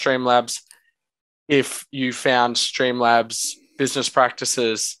 stick to Streamlabs. If you found Streamlabs business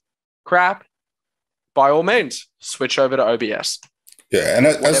practices crap, by all means, switch over to OBS. Yeah, and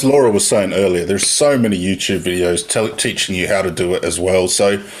as Laura was saying earlier, there's so many YouTube videos teaching you how to do it as well.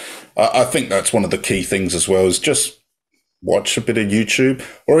 So I think that's one of the key things as well, is just watch a bit of YouTube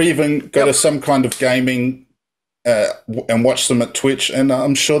or even go to some kind of gaming and watch them at Twitch. And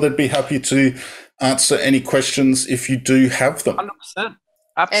I'm sure they'd be happy to answer any questions if you do have them. 100%.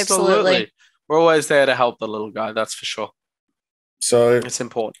 Absolutely. We're always there to help the little guy, that's for sure. So it's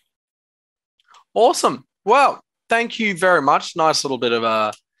important. Awesome. Well, thank you very much. Nice little bit of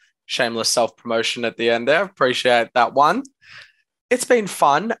a shameless self-promotion at the end there. Appreciate that one. It's been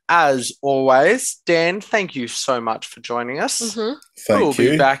fun, as always. Dan, thank you so much for joining us. We'll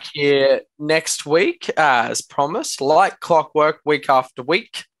be back here next week, as promised, like clockwork, week after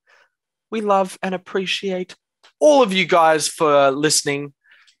week. We love and appreciate all of you guys for listening.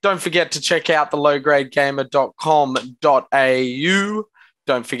 Don't forget to check out the lowgradegamer.com.au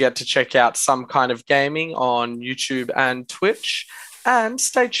Don't forget to check out Some Kind of Gaming on YouTube and Twitch. And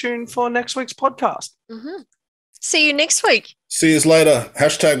stay tuned for next week's podcast. Mm-hmm. See you next week. See you later.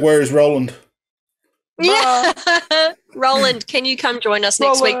 # where is Roland? Yeah. Roland, can you come join us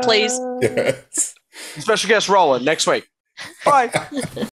next week, please? Yes. Special guest Roland next week. Bye.